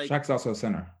just like, Shaq's also a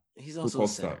center. He's also a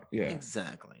center. Up. Yeah,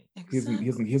 exactly. He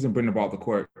doesn't bring the ball to the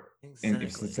court and Exactly.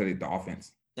 facilitate the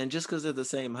offense. And just because they're the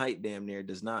same height, damn near,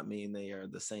 does not mean they are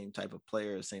the same type of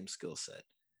player, same skill set.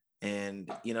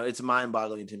 And it's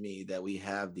mind-boggling to me that we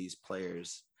have these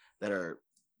players that are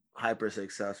hyper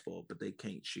successful, but they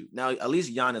can't shoot. Now, at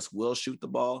least Giannis will shoot the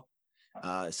ball.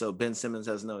 So Ben Simmons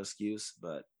has no excuse,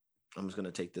 but I'm just going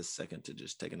to take this second to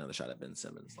just take another shot at Ben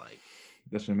Simmons. Like,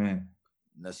 that's your man.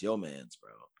 That's your man's,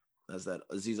 bro. That's that.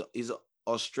 He's an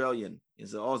Australian.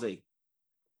 He's an Aussie.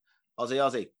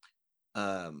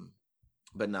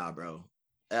 But nah, bro.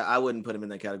 I wouldn't put him in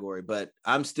that category, but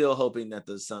I'm still hoping that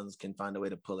the Suns can find a way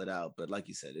to pull it out. But like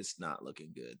you said, it's not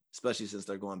looking good, especially since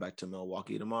they're going back to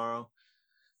Milwaukee tomorrow.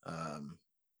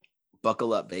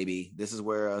 Buckle up, baby. This is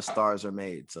where stars are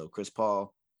made. So Chris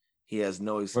Paul, he has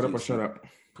no excuse. Put up or shut up.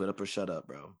 Put up or shut up,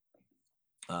 bro.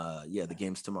 Yeah, the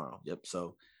game's tomorrow. Yep.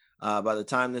 So by the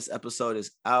time this episode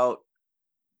is out,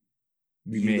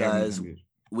 we may have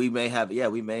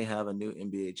a new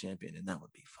NBA champion, and that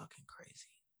would be fucking crazy.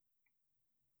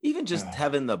 Even just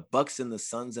having the Bucks and the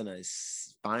Suns in a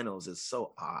finals is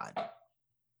so odd.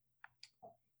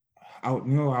 I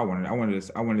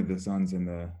wanted the Suns and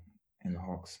the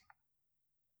Hawks.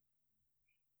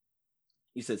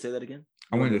 You said say that again?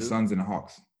 I wanted the Suns and the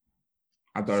Hawks.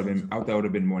 I thought it would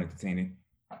have been more entertaining.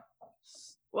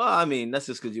 Well, I mean, that's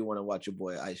just because you want to watch your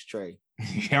boy Ice Trey.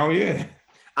 Hell yeah!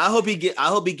 I hope he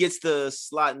gets the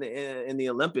slot in the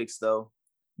Olympics though.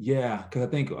 Yeah, because I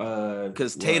think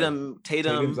because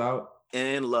Tatum's out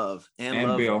and Love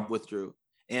Bill withdrew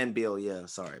and Bill. Yeah,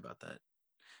 sorry about that.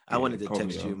 I wanted to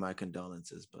text you my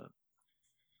condolences, but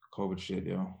COVID shit,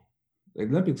 yo. The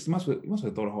Olympics must have thrown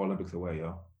the whole Olympics away,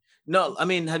 yo. No, I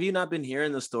mean, have you not been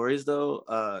hearing the stories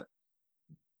though?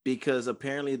 Because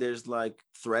apparently there's like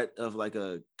threat of like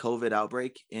a COVID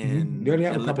outbreak in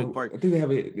Olympic Park. I think they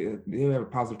have a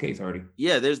positive case already.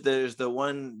 Yeah, there's the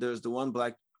one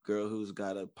black girl who's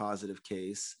got a positive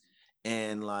case,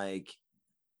 and like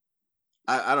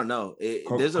I don't know.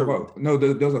 There's a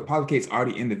positive case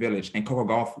already in the village, and Coco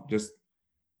Gauff just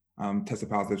tested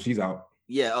positive. She's out.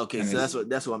 Yeah, okay, so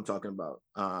that's what I'm talking about.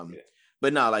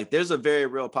 But no, like there's a very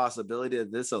real possibility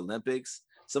of this Olympics,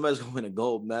 somebody's going to win a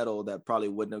gold medal that probably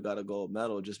wouldn't have got a gold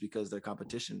medal just because their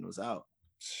competition was out.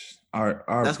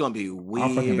 That's going to be weird.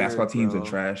 Our fucking basketball teams bro. are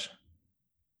trash.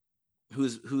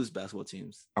 Who's basketball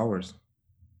teams? Ours.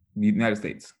 The United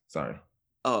States. Sorry.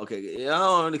 Oh, okay.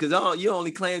 Yeah, because you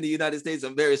only claim the United States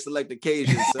on very select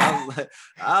occasions. So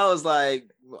I was like,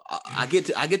 I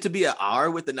get to be at R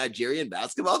with the Nigerian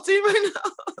basketball team right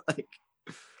now. Like,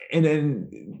 and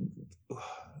then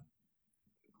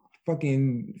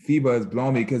fucking FIBA is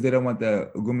blowing me because they don't want the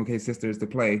Ogwumike sisters to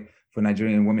play for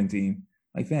Nigerian women team.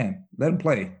 Like, fam, let them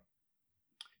play.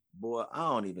 Boy, I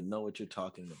don't even know what you're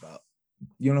talking about.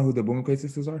 You don't know who the Ogwumike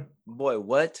sisters are? Boy,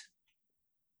 what?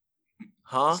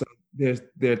 Huh? So there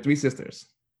are 3 sisters.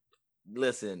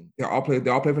 Listen, They all play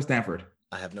for Stanford.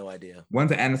 I have no idea.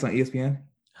 One's an analyst on ESPN.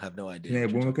 I have no idea. You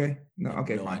know Ogwumike? No,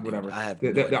 okay, no fine, idea. whatever. I have.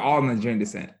 They're all Nigerian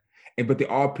descent, but they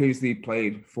all previously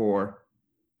played for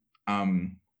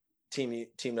Team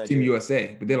Nigeria. Team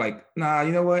USA. But they're like, nah,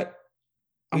 you know what?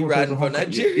 We riding for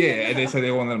Nigeria. Yeah, and they said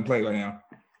they won't let them play right now.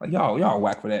 Like y'all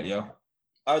whack for that, yo.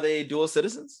 Are they dual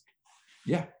citizens?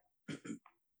 Yeah,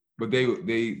 but they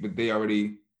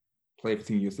already played for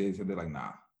Team USA, so they're like,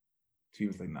 nah. Team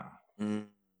was like, nah.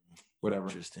 Whatever.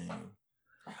 Interesting.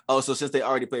 Oh, so since they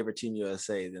already played for Team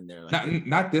USA, then they're like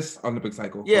not this Olympic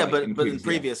cycle. Yeah, but in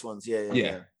previous ones,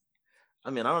 yeah. I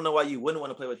mean, I don't know why you wouldn't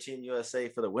want to play with Team USA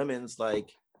for the women's. Like,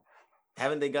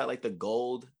 haven't they got like the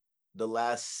gold the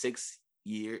last 6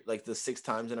 years, like the 6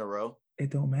 times in a row?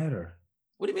 It don't matter.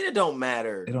 What do you mean it don't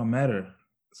matter? It don't matter.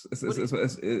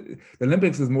 The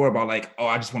Olympics is more about like, oh,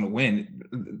 I just want to win.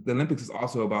 The Olympics is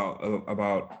also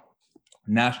about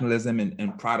nationalism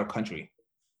and pride of country.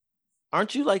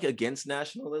 Aren't you like against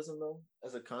nationalism though,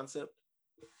 as a concept?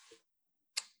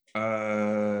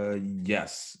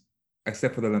 Yes,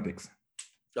 except for the Olympics.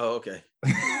 Oh, okay.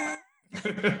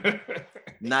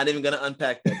 Not even gonna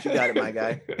unpack that. You got it, my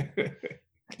guy.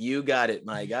 You got it,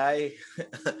 my guy.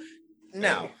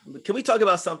 Now, can we talk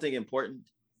about something important?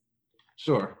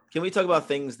 Sure. Can we talk about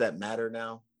things that matter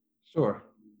now? Sure.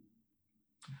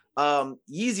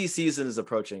 Yeezy season is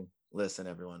approaching. Listen,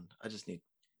 everyone. I just need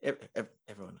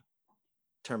everyone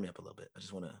turn me up a little bit. I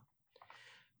just want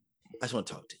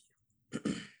to talk to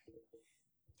you.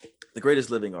 The greatest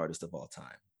living artist of all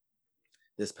time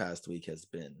this past week has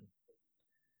been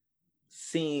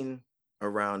seen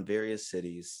around various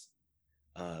cities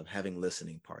having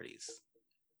listening parties.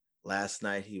 Last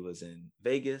night he was in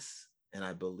Vegas, and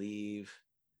I believe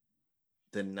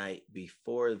the night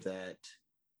before that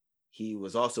he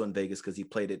was also in Vegas because he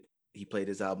played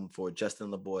his album for Justin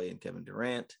LaBoy and Kevin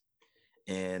Durant.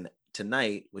 And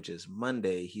tonight, which is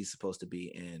Monday, he's supposed to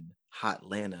be in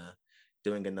Hotlanta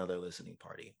doing another listening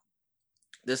party.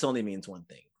 This only means one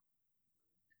thing: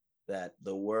 that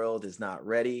the world is not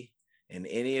ready, and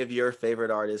any of your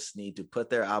favorite artists need to put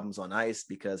their albums on ice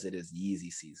because it is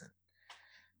Yeezy season.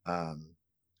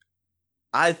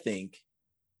 I think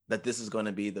that this is going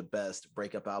to be the best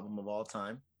breakup album of all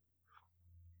time.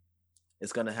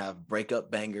 It's going to have breakup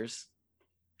bangers,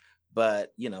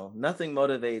 but nothing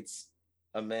motivates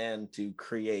a man to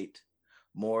create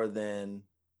more than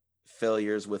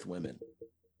failures with women.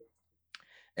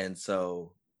 And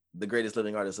so the greatest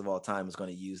living artist of all time is going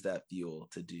to use that fuel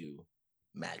to do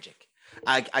magic.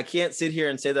 I can't sit here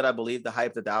and say that I believe the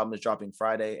hype that the album is dropping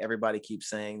Friday. Everybody keeps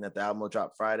saying that the album will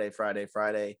drop Friday.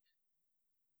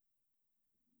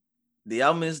 The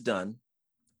album is done.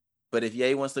 But if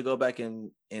Ye wants to go back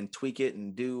and tweak it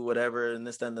and do whatever and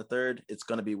this, that, and the third, it's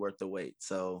going to be worth the wait.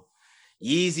 So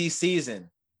Yeezy season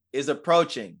is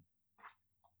approaching,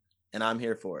 and I'm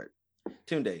here for it.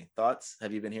 Tunde, thoughts?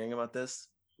 Have you been hearing about this?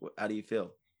 How do you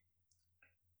feel?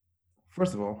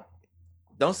 First of all,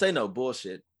 don't say no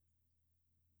bullshit.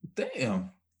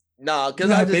 Damn. No, because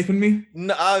I have faith in me.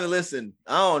 No, listen.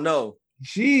 I don't know.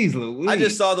 Jeez, Louise. I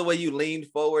just saw the way you leaned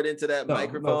forward into that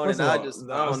microphone, and I was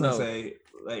gonna say,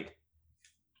 like,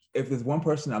 if there's one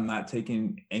person I'm not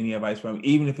taking any advice from,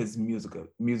 even if it's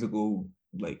musical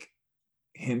like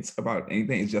hints about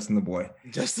anything, it's Justin LaBoy.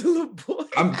 Justin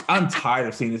LaBoy. I'm tired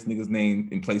of seeing this nigga's name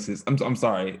in places. I'm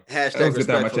sorry. Hashtag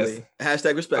respectfully.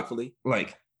 Hashtag respectfully.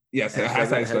 Yes.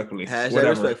 Hashtag respectfully. Hashtag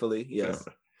respectfully. Yes.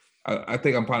 I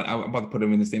think I'm about to put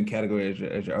him in the same category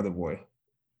as your other boy.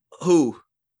 Who?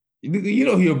 You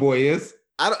know who your boy is.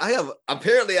 I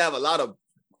have a lot of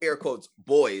air quotes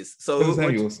boys. So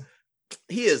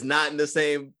he is not in the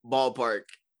same ballpark.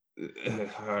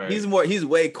 Right. He's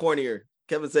way cornier.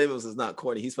 Kevin Samuels is not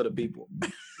corny. He's for the people.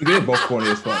 They're both corny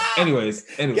as fuck. Anyways.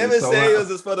 Kevin Samuels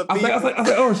is for the people. I was like,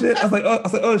 oh shit. I was like,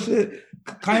 oh shit.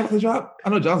 Kanye the drop. I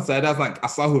know Johnson said that. I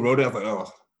saw who wrote it. I was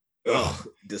like, oh,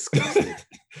 disgusted.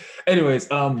 Anyways,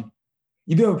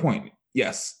 you do have a point.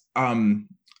 Yes.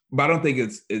 But I don't think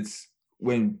it's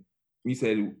when you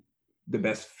said the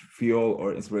best fuel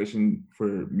or inspiration for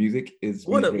music is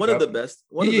one of the best.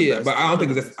 One of the best. But I don't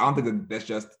think that's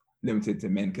just limited to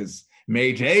men, because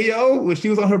Mary J, yo, when she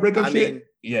was on her breakup shit.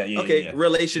 Okay,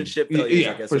 relationship failures,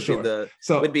 I guess, for sure.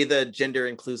 Would be the gender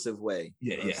inclusive way.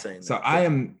 Yeah. So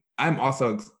I'm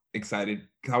also excited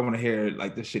because I want to hear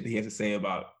like the shit that he has to say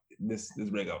about this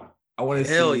breakup. I want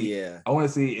to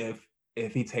see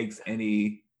if he takes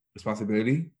any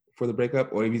responsibility for the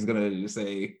breakup, or if he's gonna just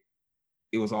say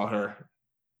it was all her.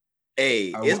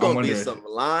 Hey, it's gonna be some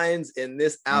lines in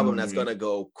this album that's gonna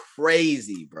go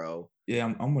crazy, bro.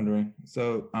 Yeah, I'm wondering.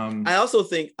 So I also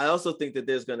think that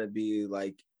there's gonna be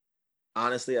like,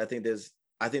 honestly, I think there's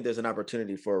an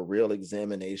opportunity for a real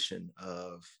examination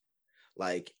of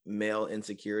like male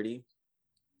insecurity,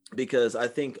 because I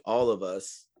think all of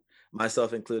us,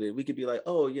 myself included, we could be like,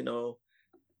 oh, you know,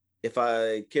 if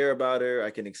I care about her,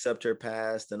 I can accept her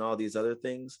past and all these other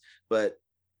things. But,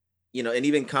 you know, and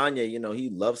even Kanye, you know, he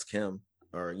loves Kim,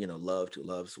 or, you know,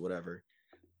 loves, whatever.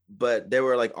 But there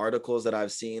were like articles that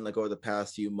I've seen like over the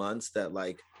past few months that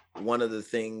like one of the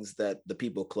things that the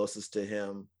people closest to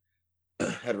him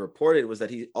had reported was that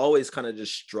he always kind of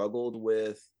just struggled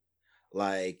with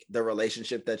like the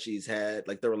relationship that she's had,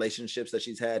 like the relationships that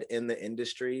she's had in the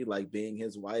industry, like being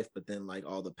his wife, but then like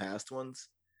all the past ones.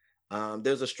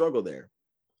 There's a struggle there,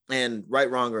 and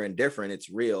right, wrong, or indifferent, it's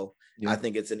real. I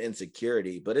think it's an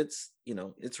insecurity, but it's, you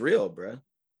know, it's real, bro.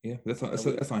 Yeah, that's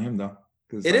on him though.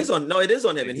 It is on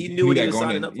him, and he knew what he was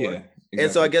signing up for. Yeah, exactly.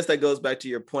 And so I guess that goes back to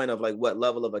your point of like what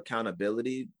level of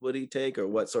accountability would he take, or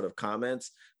what sort of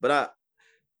comments. But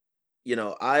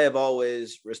I have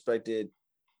always respected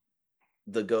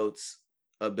the GOAT's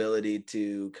ability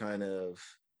to kind of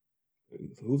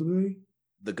whose ability?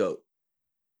 The GOAT.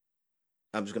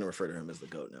 I'm just going to refer to him as the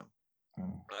GOAT now.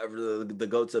 The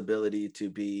GOAT's ability to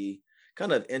be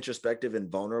kind of introspective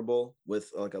and vulnerable with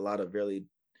like a lot of really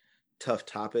tough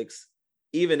topics,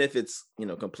 even if it's, you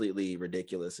know, completely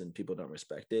ridiculous and people don't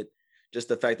respect it. Just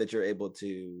the fact that you're able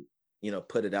to, you know,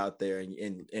 put it out there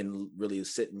and really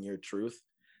sit in your truth.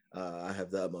 I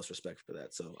have the utmost respect for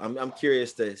that. So I'm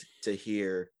curious to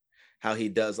hear how he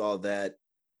does all that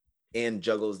and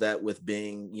juggles that with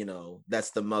being, you know,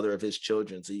 that's the mother of his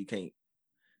children. So you can't,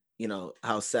 you know,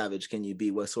 how savage can you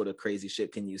be? What sort of crazy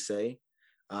shit can you say?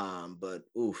 But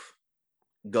oof,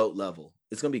 GOAT level.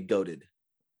 It's gonna be goated.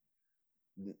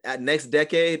 At next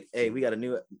decade, hey,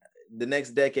 the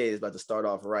next decade is about to start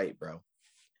off right, bro.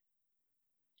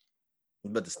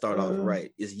 But to start off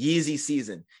right. It's Yeezy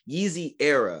season. Yeezy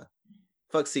era.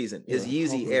 Fuck season. It's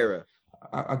Yeezy era.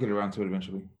 I'll get around to it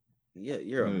eventually. Yeah,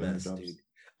 you're a mess, dude.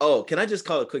 Oh, can I just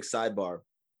call a quick sidebar?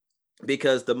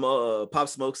 Because the Pop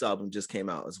Smoke's album just came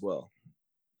out as well.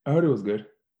 I heard it was good.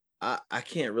 I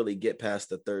can't really get past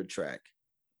the third track.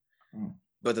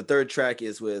 But the third track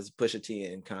is with Pusha T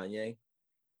and Kanye.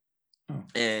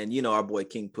 And, you know, our boy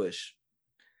King Push.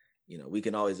 You know, we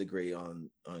can always agree on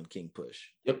King Push.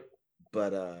 Yep.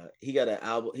 But he got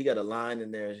a line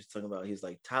in there talking about, he's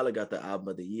like, Tyler got the album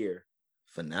of the year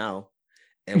for now.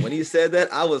 And when he said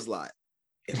that, I was like,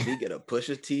 if we get a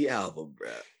Pusha T album,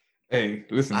 bro. Hey,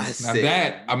 listen, I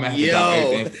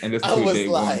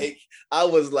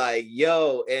was like,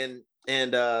 yo, and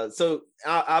so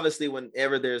obviously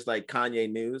whenever there's like Kanye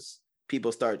news,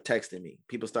 people start texting me,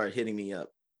 people start hitting me up.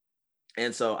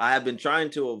 And so I have been trying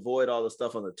to avoid all the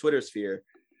stuff on the Twitter sphere,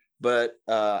 but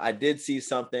I did see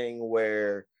something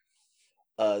where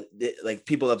like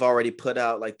people have already put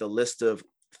out like the list of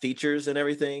features and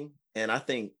everything. And I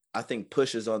think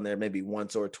Push is on there maybe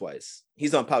once or twice.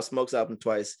 He's on Pop Smoke's album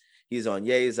twice. He's on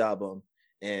Ye's album,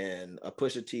 and a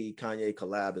Pusha T Kanye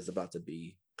collab is about to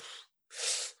be,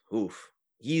 oof,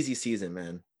 Yeezy season,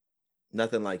 man.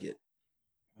 Nothing like it.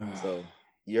 So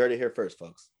you heard it here first,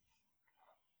 folks.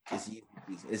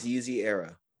 It's Yeezy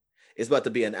era. It's about to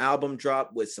be an album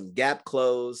drop with some Gap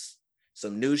clothes,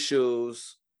 some new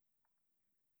shoes,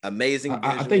 amazing.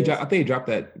 I think he dropped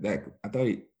that. I thought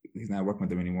he's not working with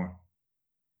them anymore.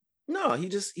 No,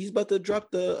 he's about to drop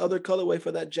the other colorway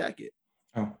for that jacket.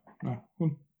 Oh, no,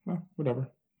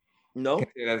 whatever. No, can't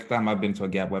say that's the time I've been to a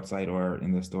Gap website or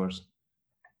in the stores.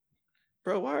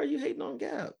 Bro, why are you hating on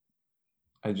Gap?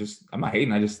 I'm not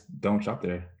hating. I just don't shop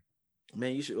there.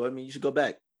 Man, you should go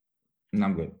back. No,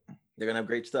 I'm good. They're gonna have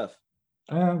great stuff.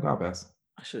 I'll pass.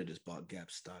 I should have just bought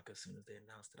Gap stock as soon as they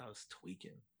announced it. I was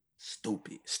tweaking.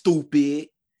 Stupid.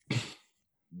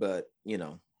 But you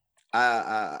know,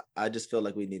 I just feel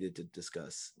like we needed to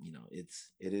discuss. You know, it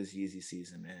is Yeezy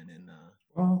season, man, and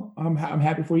well, I'm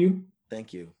happy for you.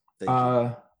 Thank you.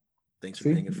 Thanks for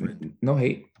being a friend. No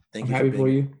hate. Thank I'm you for happy for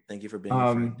being. you. Thank you for being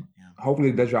a friend. Yeah. Hopefully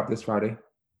it does drop this Friday.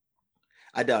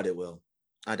 I doubt it will.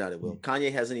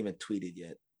 Kanye hasn't even tweeted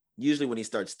yet. Usually when he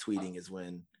starts tweeting is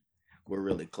when we're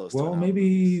really close to an album Maybe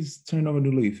release. he's turned over a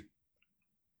new leaf.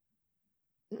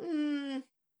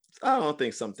 I don't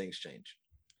think some things change.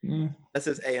 Yeah. That's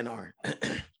his A&R.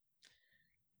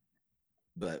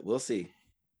 But we'll see.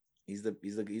 He's the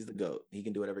GOAT. He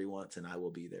can do whatever he wants, and I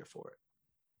will be there for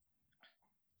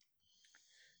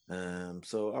it.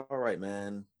 So all right,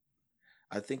 man.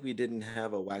 I think we didn't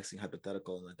have a waxing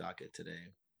hypothetical on the docket today.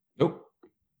 Nope.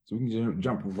 So we can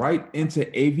jump right into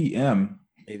AVM.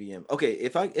 AVM. Okay,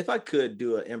 if I could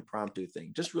do an impromptu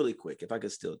thing, just really quick, if I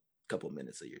could steal a couple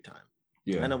minutes of your time.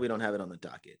 Yeah. I know we don't have it on the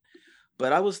docket,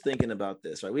 but I was thinking about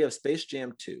this, right? We have Space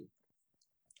Jam 2,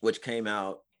 which came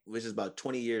out, which is about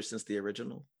 20 years since the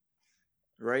original,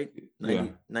 right?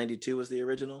 92 was the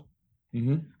original,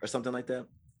 or something like that.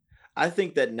 I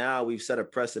think that now we've set a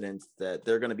precedent that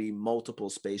there are going to be multiple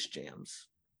Space Jams.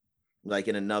 Like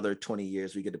in another 20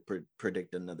 years, we get to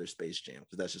predict another Space Jam,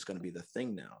 because that's just going to be the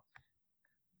thing now.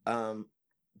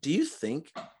 Do you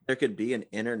think there could be an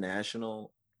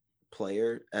international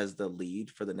player as the lead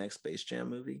for the next Space Jam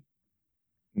movie?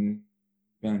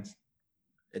 Depends.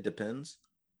 It depends.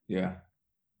 Yeah.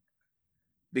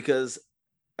 Because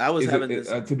I was having this.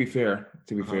 To be fair,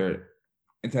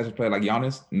 international player like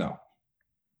Giannis, no.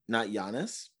 Not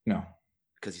Giannis? No.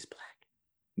 Because he's black.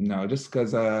 No, just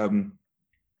because I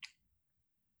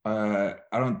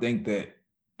don't think that.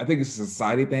 I think it's a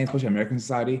society thing, especially American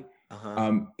society.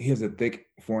 He has a thick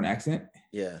foreign accent.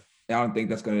 Yeah. And I don't think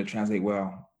that's going to translate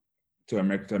well to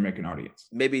American audience.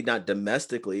 Maybe not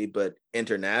domestically, but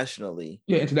internationally.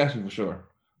 Yeah, internationally for sure.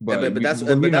 But that's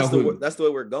the way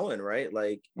we're going, right?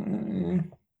 Like,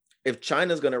 if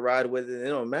China's going to ride with it, it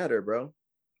don't matter, bro.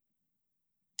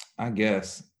 I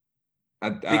guess.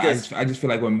 I just feel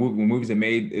like when movies are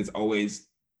made, it's always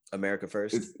America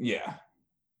first. Especially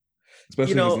if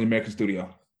it's an American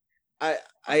studio. I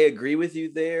agree with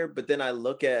you there, but then I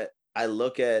look at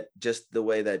just the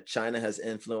way that China has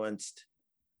influenced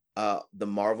the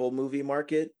Marvel movie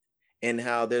market, and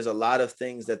how there's a lot of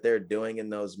things that they're doing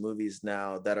in those movies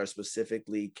now that are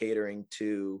specifically catering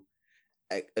to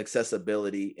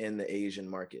accessibility in the Asian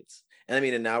markets.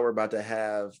 And now we're about to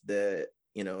have the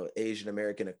Asian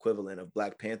American equivalent of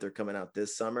Black Panther coming out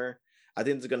this summer. I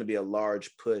think there's going to be a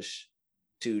large push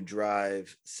to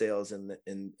drive sales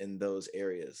in those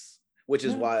areas, which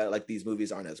is why like these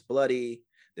movies aren't as bloody.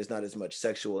 There's not as much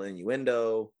sexual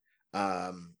innuendo.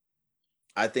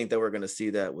 I think that we're going to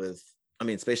see that with,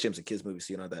 Space Jam's a kids movie,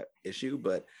 so you don't have that issue,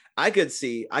 but I could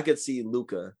see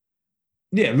Luca.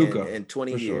 Yeah, Luca. In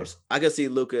 20 years. Sure. I could see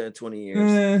Luca in 20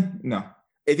 years. No.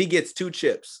 If he gets 2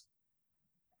 chips.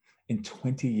 In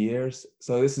 20 years?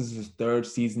 So this is his 3rd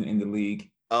season in the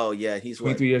league. Oh, yeah. He's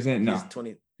 23 years in? No.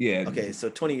 20. Yeah. Okay, so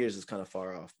 20 years is kind of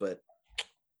far off, but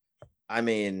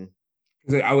the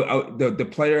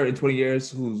player in 20 years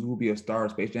who will be a star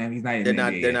of Space Jam, he's not in the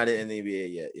NBA. They're not in the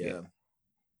NBA yet. Yeah.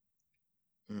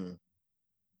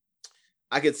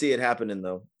 I could see it happening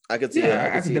though. I could see it.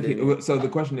 I could definitely. So the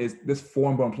question is, this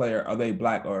foreign-born player, are they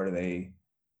black or are they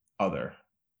other?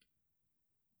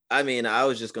 I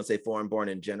was just gonna say foreign-born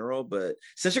in general, but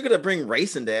since you're gonna bring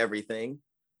race into everything.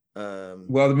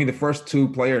 The first 2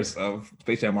 players of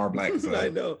Space Jam are black. So. I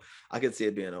know. I could see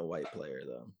it being a white player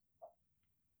though.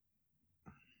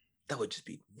 That would just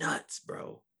be nuts,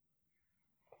 bro.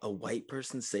 A white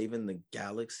person saving the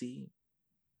galaxy.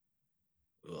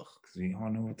 Ugh. You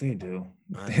don't know what they do.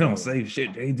 They don't save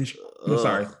shit. They just.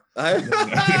 Sorry.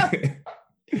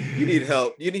 You need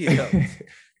help. You need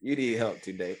help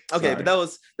today. Okay, sorry.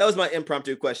 But that was my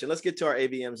impromptu question. Let's get to our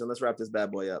AVMs and let's wrap this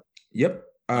bad boy up. Yep.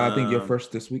 I think you're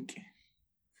first this week.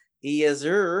 Yes,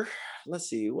 sir. Let's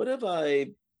see. What have I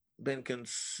been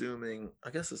consuming? I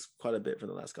guess it's quite a bit for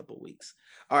the last couple of weeks.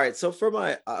 All right. So for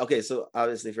my so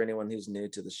obviously for anyone who's new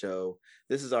to the show,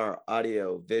 this is our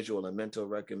audio, visual, and mental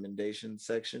recommendation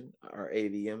section, our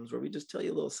AVMs, where we just tell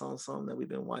you a little song that we've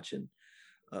been watching,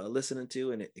 listening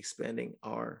to, and expanding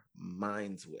our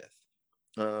minds with.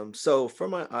 So for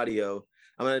my audio,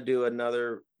 I'm gonna do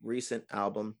another recent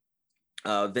album,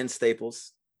 Vince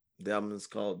Staples. The album is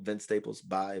called Vince Staples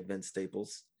by Vince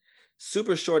Staples.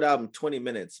 Super short album, 20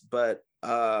 minutes, but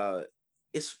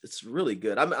it's really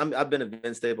good. I've been a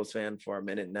Vince Staples fan for a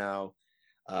minute now.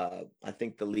 I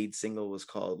think the lead single was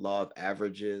called Law of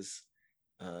Averages,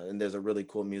 and there's a really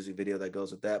cool music video that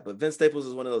goes with that. But Vince Staples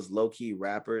is one of those low-key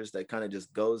rappers that kind of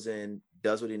just goes in,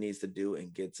 does what he needs to do,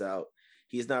 and gets out.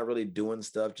 He's not really doing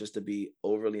stuff just to be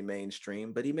overly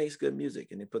mainstream, but he makes good music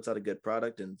and he puts out a good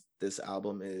product. And this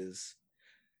album is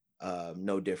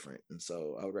no different. And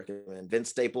so I would recommend Vince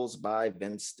Staples by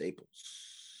Vince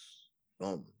Staples.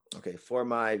 Boom. Okay, for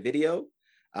my video,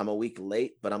 I'm a week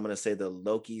late, but I'm gonna say the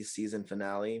Loki season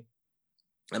finale.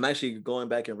 I'm actually going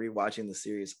back and rewatching the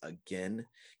series again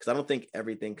because I don't think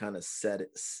everything kind of set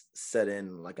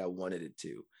in like I wanted it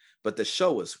to. But the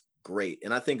show was great,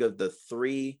 and I think of the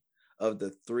three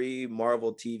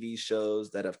Marvel TV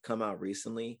shows that have come out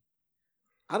recently.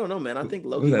 I don't know, man. I think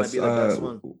Loki might be the best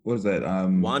one. What is that?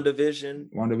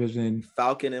 WandaVision,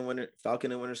 Falcon and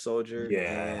Winter Soldier,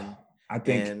 yeah.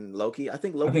 and Loki. I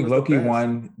think Loki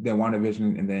won, then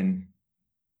WandaVision, and then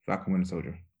Falcon Winter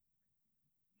Soldier.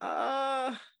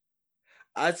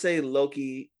 I'd say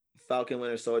Loki, Falcon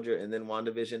Winter Soldier, and then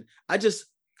WandaVision. I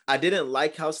didn't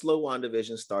like how slow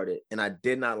WandaVision started, and I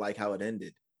did not like how it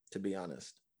ended, to be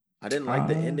honest. I didn't like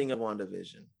the ending of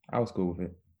WandaVision. I was cool with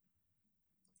it.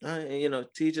 To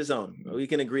each his own. We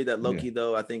can agree that Loki,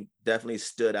 though, I think definitely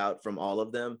stood out from all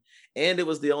of them. And it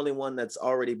was the only one that's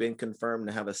already been confirmed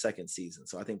to have a second season.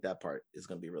 So I think that part is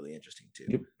going to be really interesting,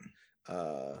 too.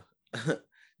 Yep.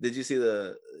 Did you see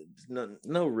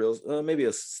no real, maybe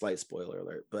a slight spoiler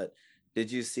alert, but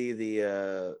did you see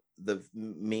the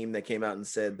meme that came out and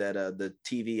said that the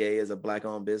TVA is a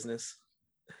Black-owned business?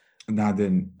 No, I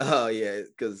didn't. Oh, yeah,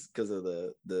 because of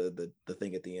the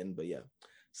thing at the end. But yeah.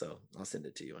 So I'll send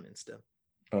it to you on Insta.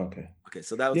 Okay.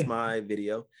 So that was my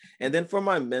video. And then for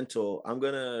my mental, I'm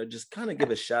going to just kind of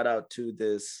give a shout out to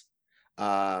this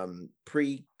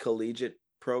pre-collegiate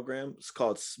program. It's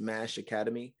called Smash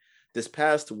Academy. This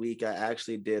past week, I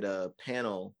actually did a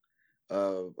panel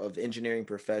of engineering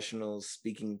professionals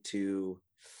speaking to,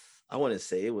 I want to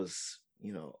say it was,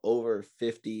 over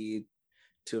 50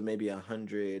 to maybe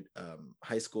 100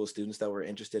 high school students that were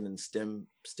interested in STEM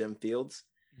fields.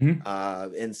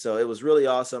 Mm-hmm. And so it was really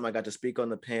awesome. I got to speak on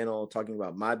the panel talking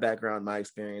about my background, my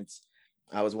experience.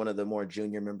 I was one of the more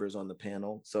junior members on the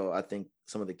panel. So I think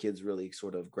some of the kids really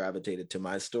sort of gravitated to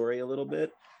my story a little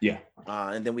bit. Yeah.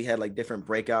 And then we had like different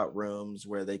breakout rooms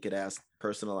where they could ask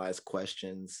personalized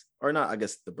questions, or not. I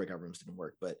guess the breakout rooms didn't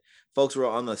work, but folks were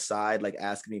on the side, like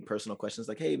asking me personal questions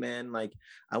like, hey man, like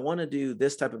I want to do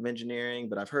this type of engineering,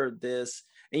 but I've heard this.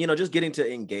 And, just getting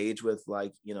to engage with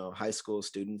like, high school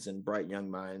students and bright young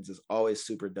minds is always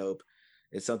super dope.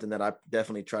 It's something that I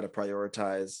definitely try to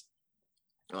prioritize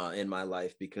in my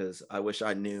life, because I wish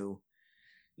I knew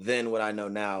then what I know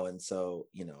now. And so,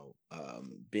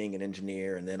 being an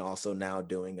engineer and then also now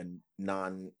doing a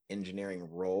non-engineering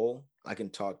role, I can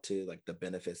talk to like the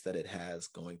benefits that it has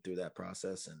going through that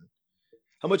process and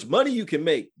how much money you can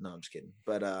make. No, I'm just kidding.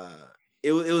 But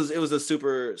it was a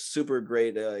super, super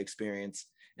great experience.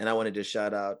 And I wanted to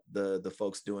shout out the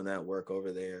folks doing that work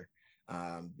over there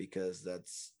because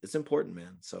it's important,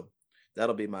 man. So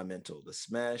that'll be my mental, the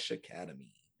Smash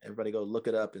Academy. Everybody go look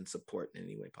it up and support in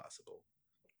any way possible.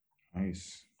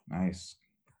 Nice. Okay,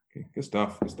 good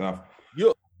stuff.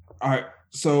 Yo. All right.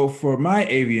 So for my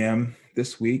AVM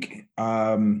this week,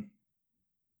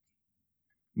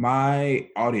 my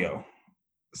audio.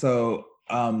 So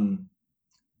I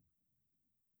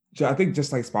think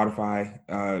just like Spotify,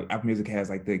 Apple Music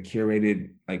has like the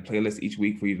curated like playlist each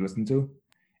week for you to listen to.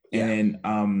 Yeah. And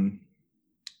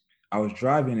I was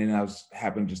driving and I was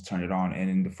happened to just turn it on, and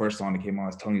then the first song that came on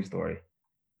was Tony's Story.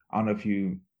 I don't know if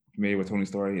you're familiar with Tony's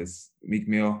Story. It's Meek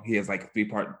Mill. He has like a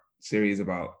 3-part series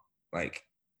about like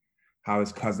how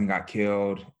his cousin got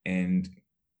killed, and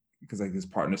because like his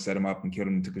partner set him up and killed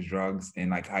him and took his drugs,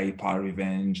 and like how he plotted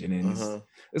revenge, and then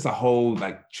it's a whole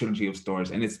like trilogy of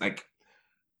stories, and it's like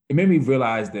it made me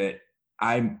realize that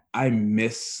I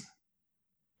miss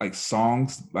like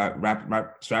songs, like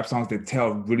rap songs that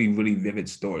tell really, really vivid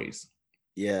stories.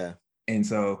 Yeah. And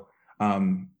so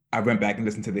I went back and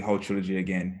listened to the whole trilogy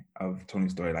again of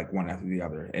Tony's Story, like one after the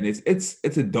other. And it's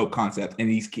a dope concept. And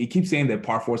he keeps saying that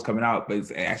part 4 is coming out, but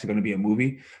it's actually going to be a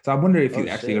movie. So I wonder if he's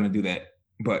actually going to do that.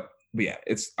 But yeah,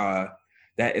 it's that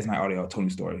is my audio,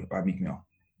 Tony's Story by Meek Mill.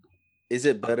 Is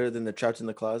it better than the Trapped in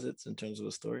the Closets in terms of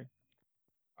a story?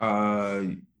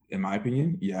 In my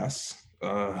opinion, yes.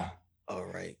 All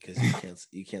right, because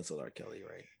you canceled R. Kelly,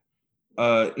 right?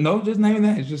 No, just naming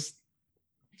that. It's just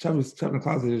Trapped in the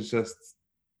Closet is just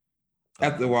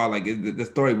after a while, like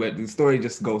the story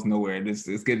just goes nowhere.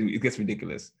 It gets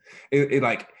ridiculous.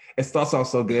 It starts off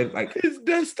so good, like it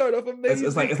does start off amazing.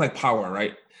 It's like Power,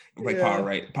 right? Power,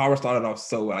 right? Power started off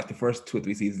so well, like the first 2 or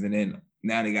 3 seasons, and then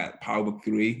now they got Power Book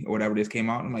 3 or whatever this came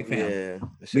out. I'm like, fam,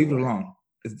 leave it alone.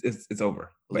 It's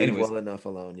over. But anyways, well enough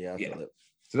alone. Yeah, I feel it.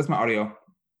 So that's my audio.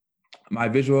 My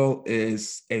visual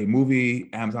is a movie,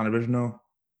 Amazon original.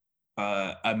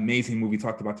 Amazing movie.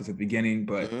 Talked about this at the beginning,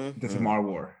 but The Tomorrow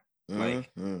War. Like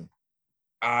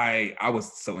I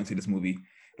was so into this movie.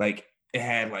 Like it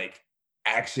had like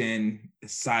action,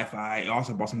 sci-fi. It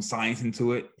also brought some science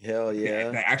into it. Hell yeah.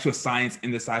 The actual science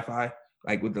in the sci-fi,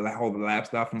 like with the whole lab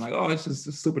stuff. I'm like, oh, it's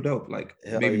just super dope. Like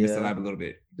Hell maybe missed the yeah. lab a little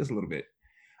bit, just a little bit.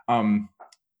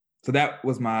 So that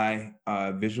was my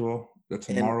visual, the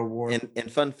Tomorrow War.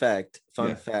 And fun fact,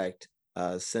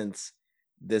 since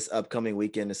this upcoming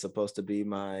weekend is supposed to be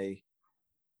my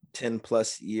 10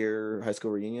 plus year high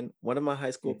school reunion, one of my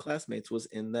high school classmates was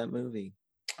in that movie.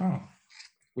 Oh,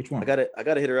 which one? I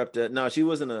gotta hit her up to. No, she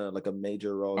wasn't a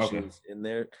major role. Okay. She was in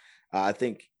there. I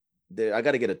think I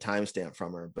got to get a timestamp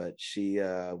from her, but she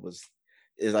I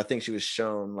think she was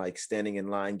shown like standing in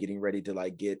line, getting ready to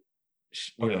like get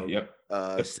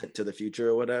sent to the future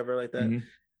or whatever like that. Mhm.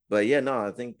 But yeah, no,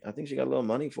 I think she got a little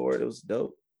money for it. It was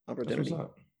dope opportunity.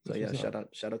 So yeah, shout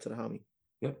out to the homie.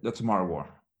 Yep, the Tomorrow War.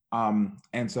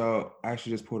 And so I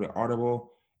actually just pulled an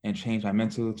Audible and changed my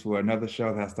mental to another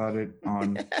show that I started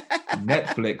on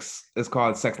Netflix. It's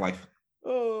called Sex Life.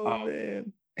 Oh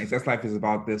man. And Sex Life is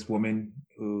about this woman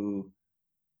who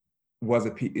was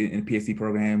in a PhD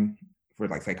program for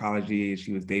like psychology.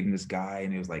 She was dating this guy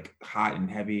and it was like hot and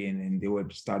heavy, and then they were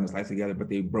starting this life together, but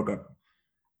they broke up.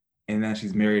 And then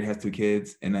she's married, has 2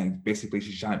 kids, and then basically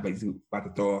she's about to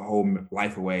throw her whole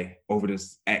life away over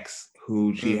this ex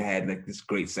who she had like this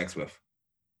great sex with.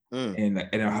 And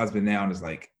her husband now is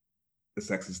like, the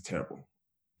sex is terrible.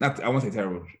 I won't say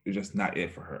terrible, it's just not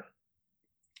it for her.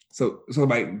 So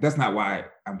like that's not why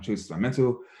I'm choosing my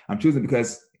mental. I'm choosing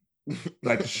because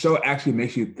like the show actually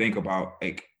makes you think about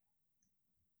like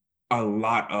a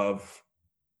lot of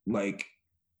like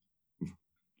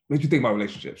makes you think about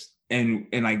relationships and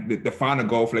like the final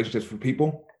goal for relationships for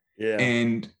people. Yeah.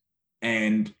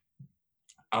 And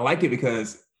I like it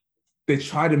because they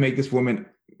try to make this woman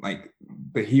like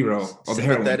the hero or the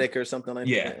heroine. Sympathetic or something like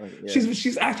that. Yeah.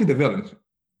 She's actually the villain.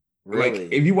 Really?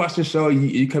 Like if you watch the show,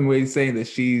 you come away saying that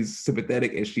she's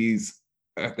sympathetic and she's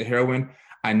the heroine.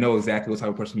 I know exactly what type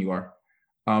of person you are.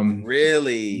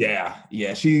 Really? Yeah.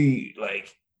 She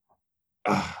like.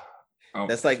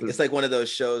 That's like it's like one of those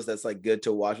shows that's like good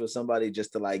to watch with somebody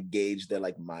just to like gauge their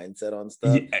like mindset on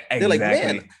stuff. Yeah, exactly. They're like,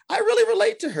 man, I really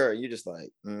relate to her. You're just like,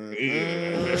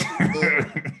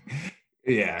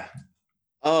 yeah.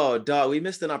 Oh, dog, we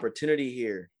missed an opportunity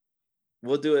here.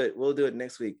 We'll do it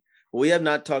next week. We have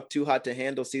not talked Too Hot to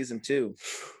Handle season 2.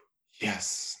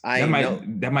 Yes, I know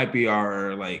that might be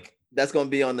our like. That's going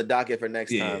to be on the docket for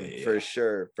next time, for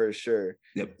sure.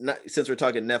 Yep. Not since we're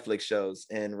talking Netflix shows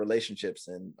and relationships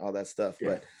and all that stuff,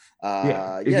 but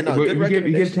good recommendation.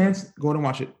 You get a chance, go and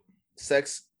watch it.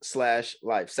 Sex/Life.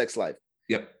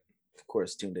 Yep. Of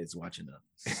course, Tunde's watching a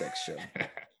sex show.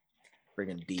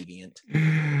 Friggin' deviant.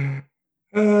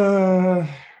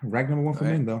 Rank number 1 for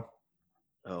men though.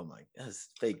 Oh my, that's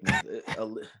fake news.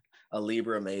 A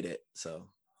Libra made it, so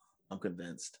I'm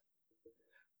convinced.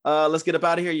 Let's get up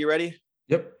out of here. You ready?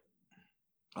 Yep.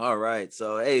 All right.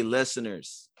 So, hey,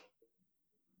 listeners,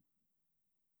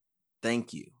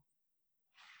 thank you.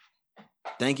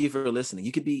 Thank you for listening.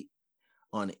 You could be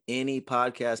on any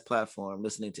podcast platform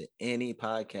listening to any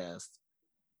podcast,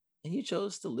 and you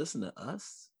chose to listen to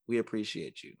us. We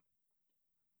appreciate you.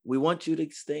 We want you to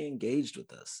stay engaged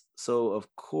with us. So,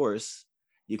 of course,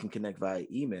 you can connect via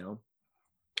email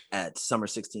at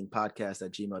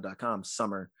summer16podcast@gmail.com,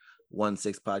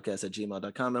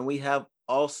 summer16podcast@gmail.com. And we have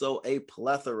also a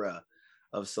plethora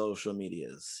of social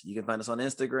medias. You can find us on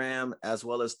Instagram as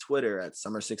well as Twitter at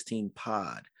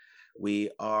summer16pod. We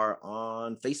are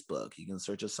on Facebook. You can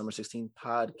search us Summer 16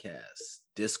 Podcast,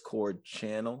 Discord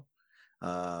channel,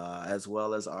 as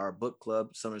well as our book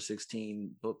club, Summer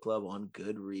 16 Book Club on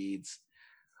Goodreads.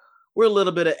 We're a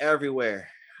little bit of everywhere.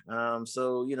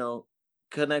 So,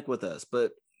 connect with us.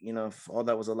 But, if all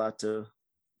that was a lot to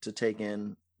take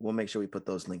in, we'll make sure we put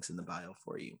those links in the bio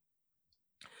for you.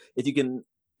 If you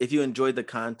enjoyed the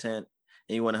content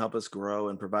and you want to help us grow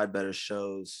and provide better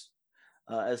shows,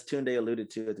 as Tunde alluded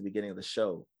to at the beginning of the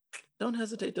show, don't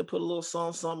hesitate to put a little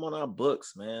something on our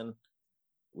books, man.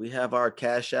 We have our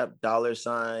Cash App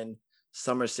 $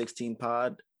 Summer 16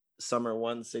 Pod,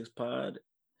 Summer 16 Pod.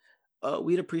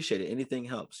 We'd appreciate it. Anything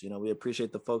helps. We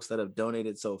appreciate the folks that have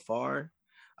donated so far.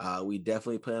 We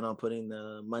definitely plan on putting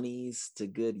the monies to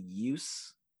good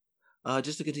use,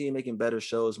 just to continue making better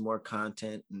shows, more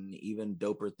content, and even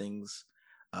doper things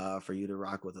for you to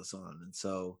rock with us on. And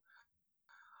so,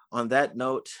 on that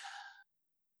note,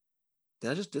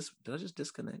 did I just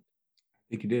disconnect? I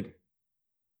think you did.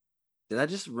 Did I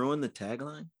just ruin the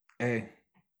tagline? Hey,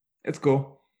 it's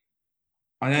cool.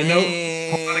 On that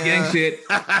note, hold on to gang shit.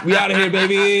 We out of here,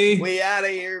 baby. We out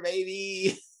of here,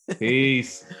 baby.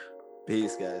 Peace.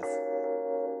 Peace, guys.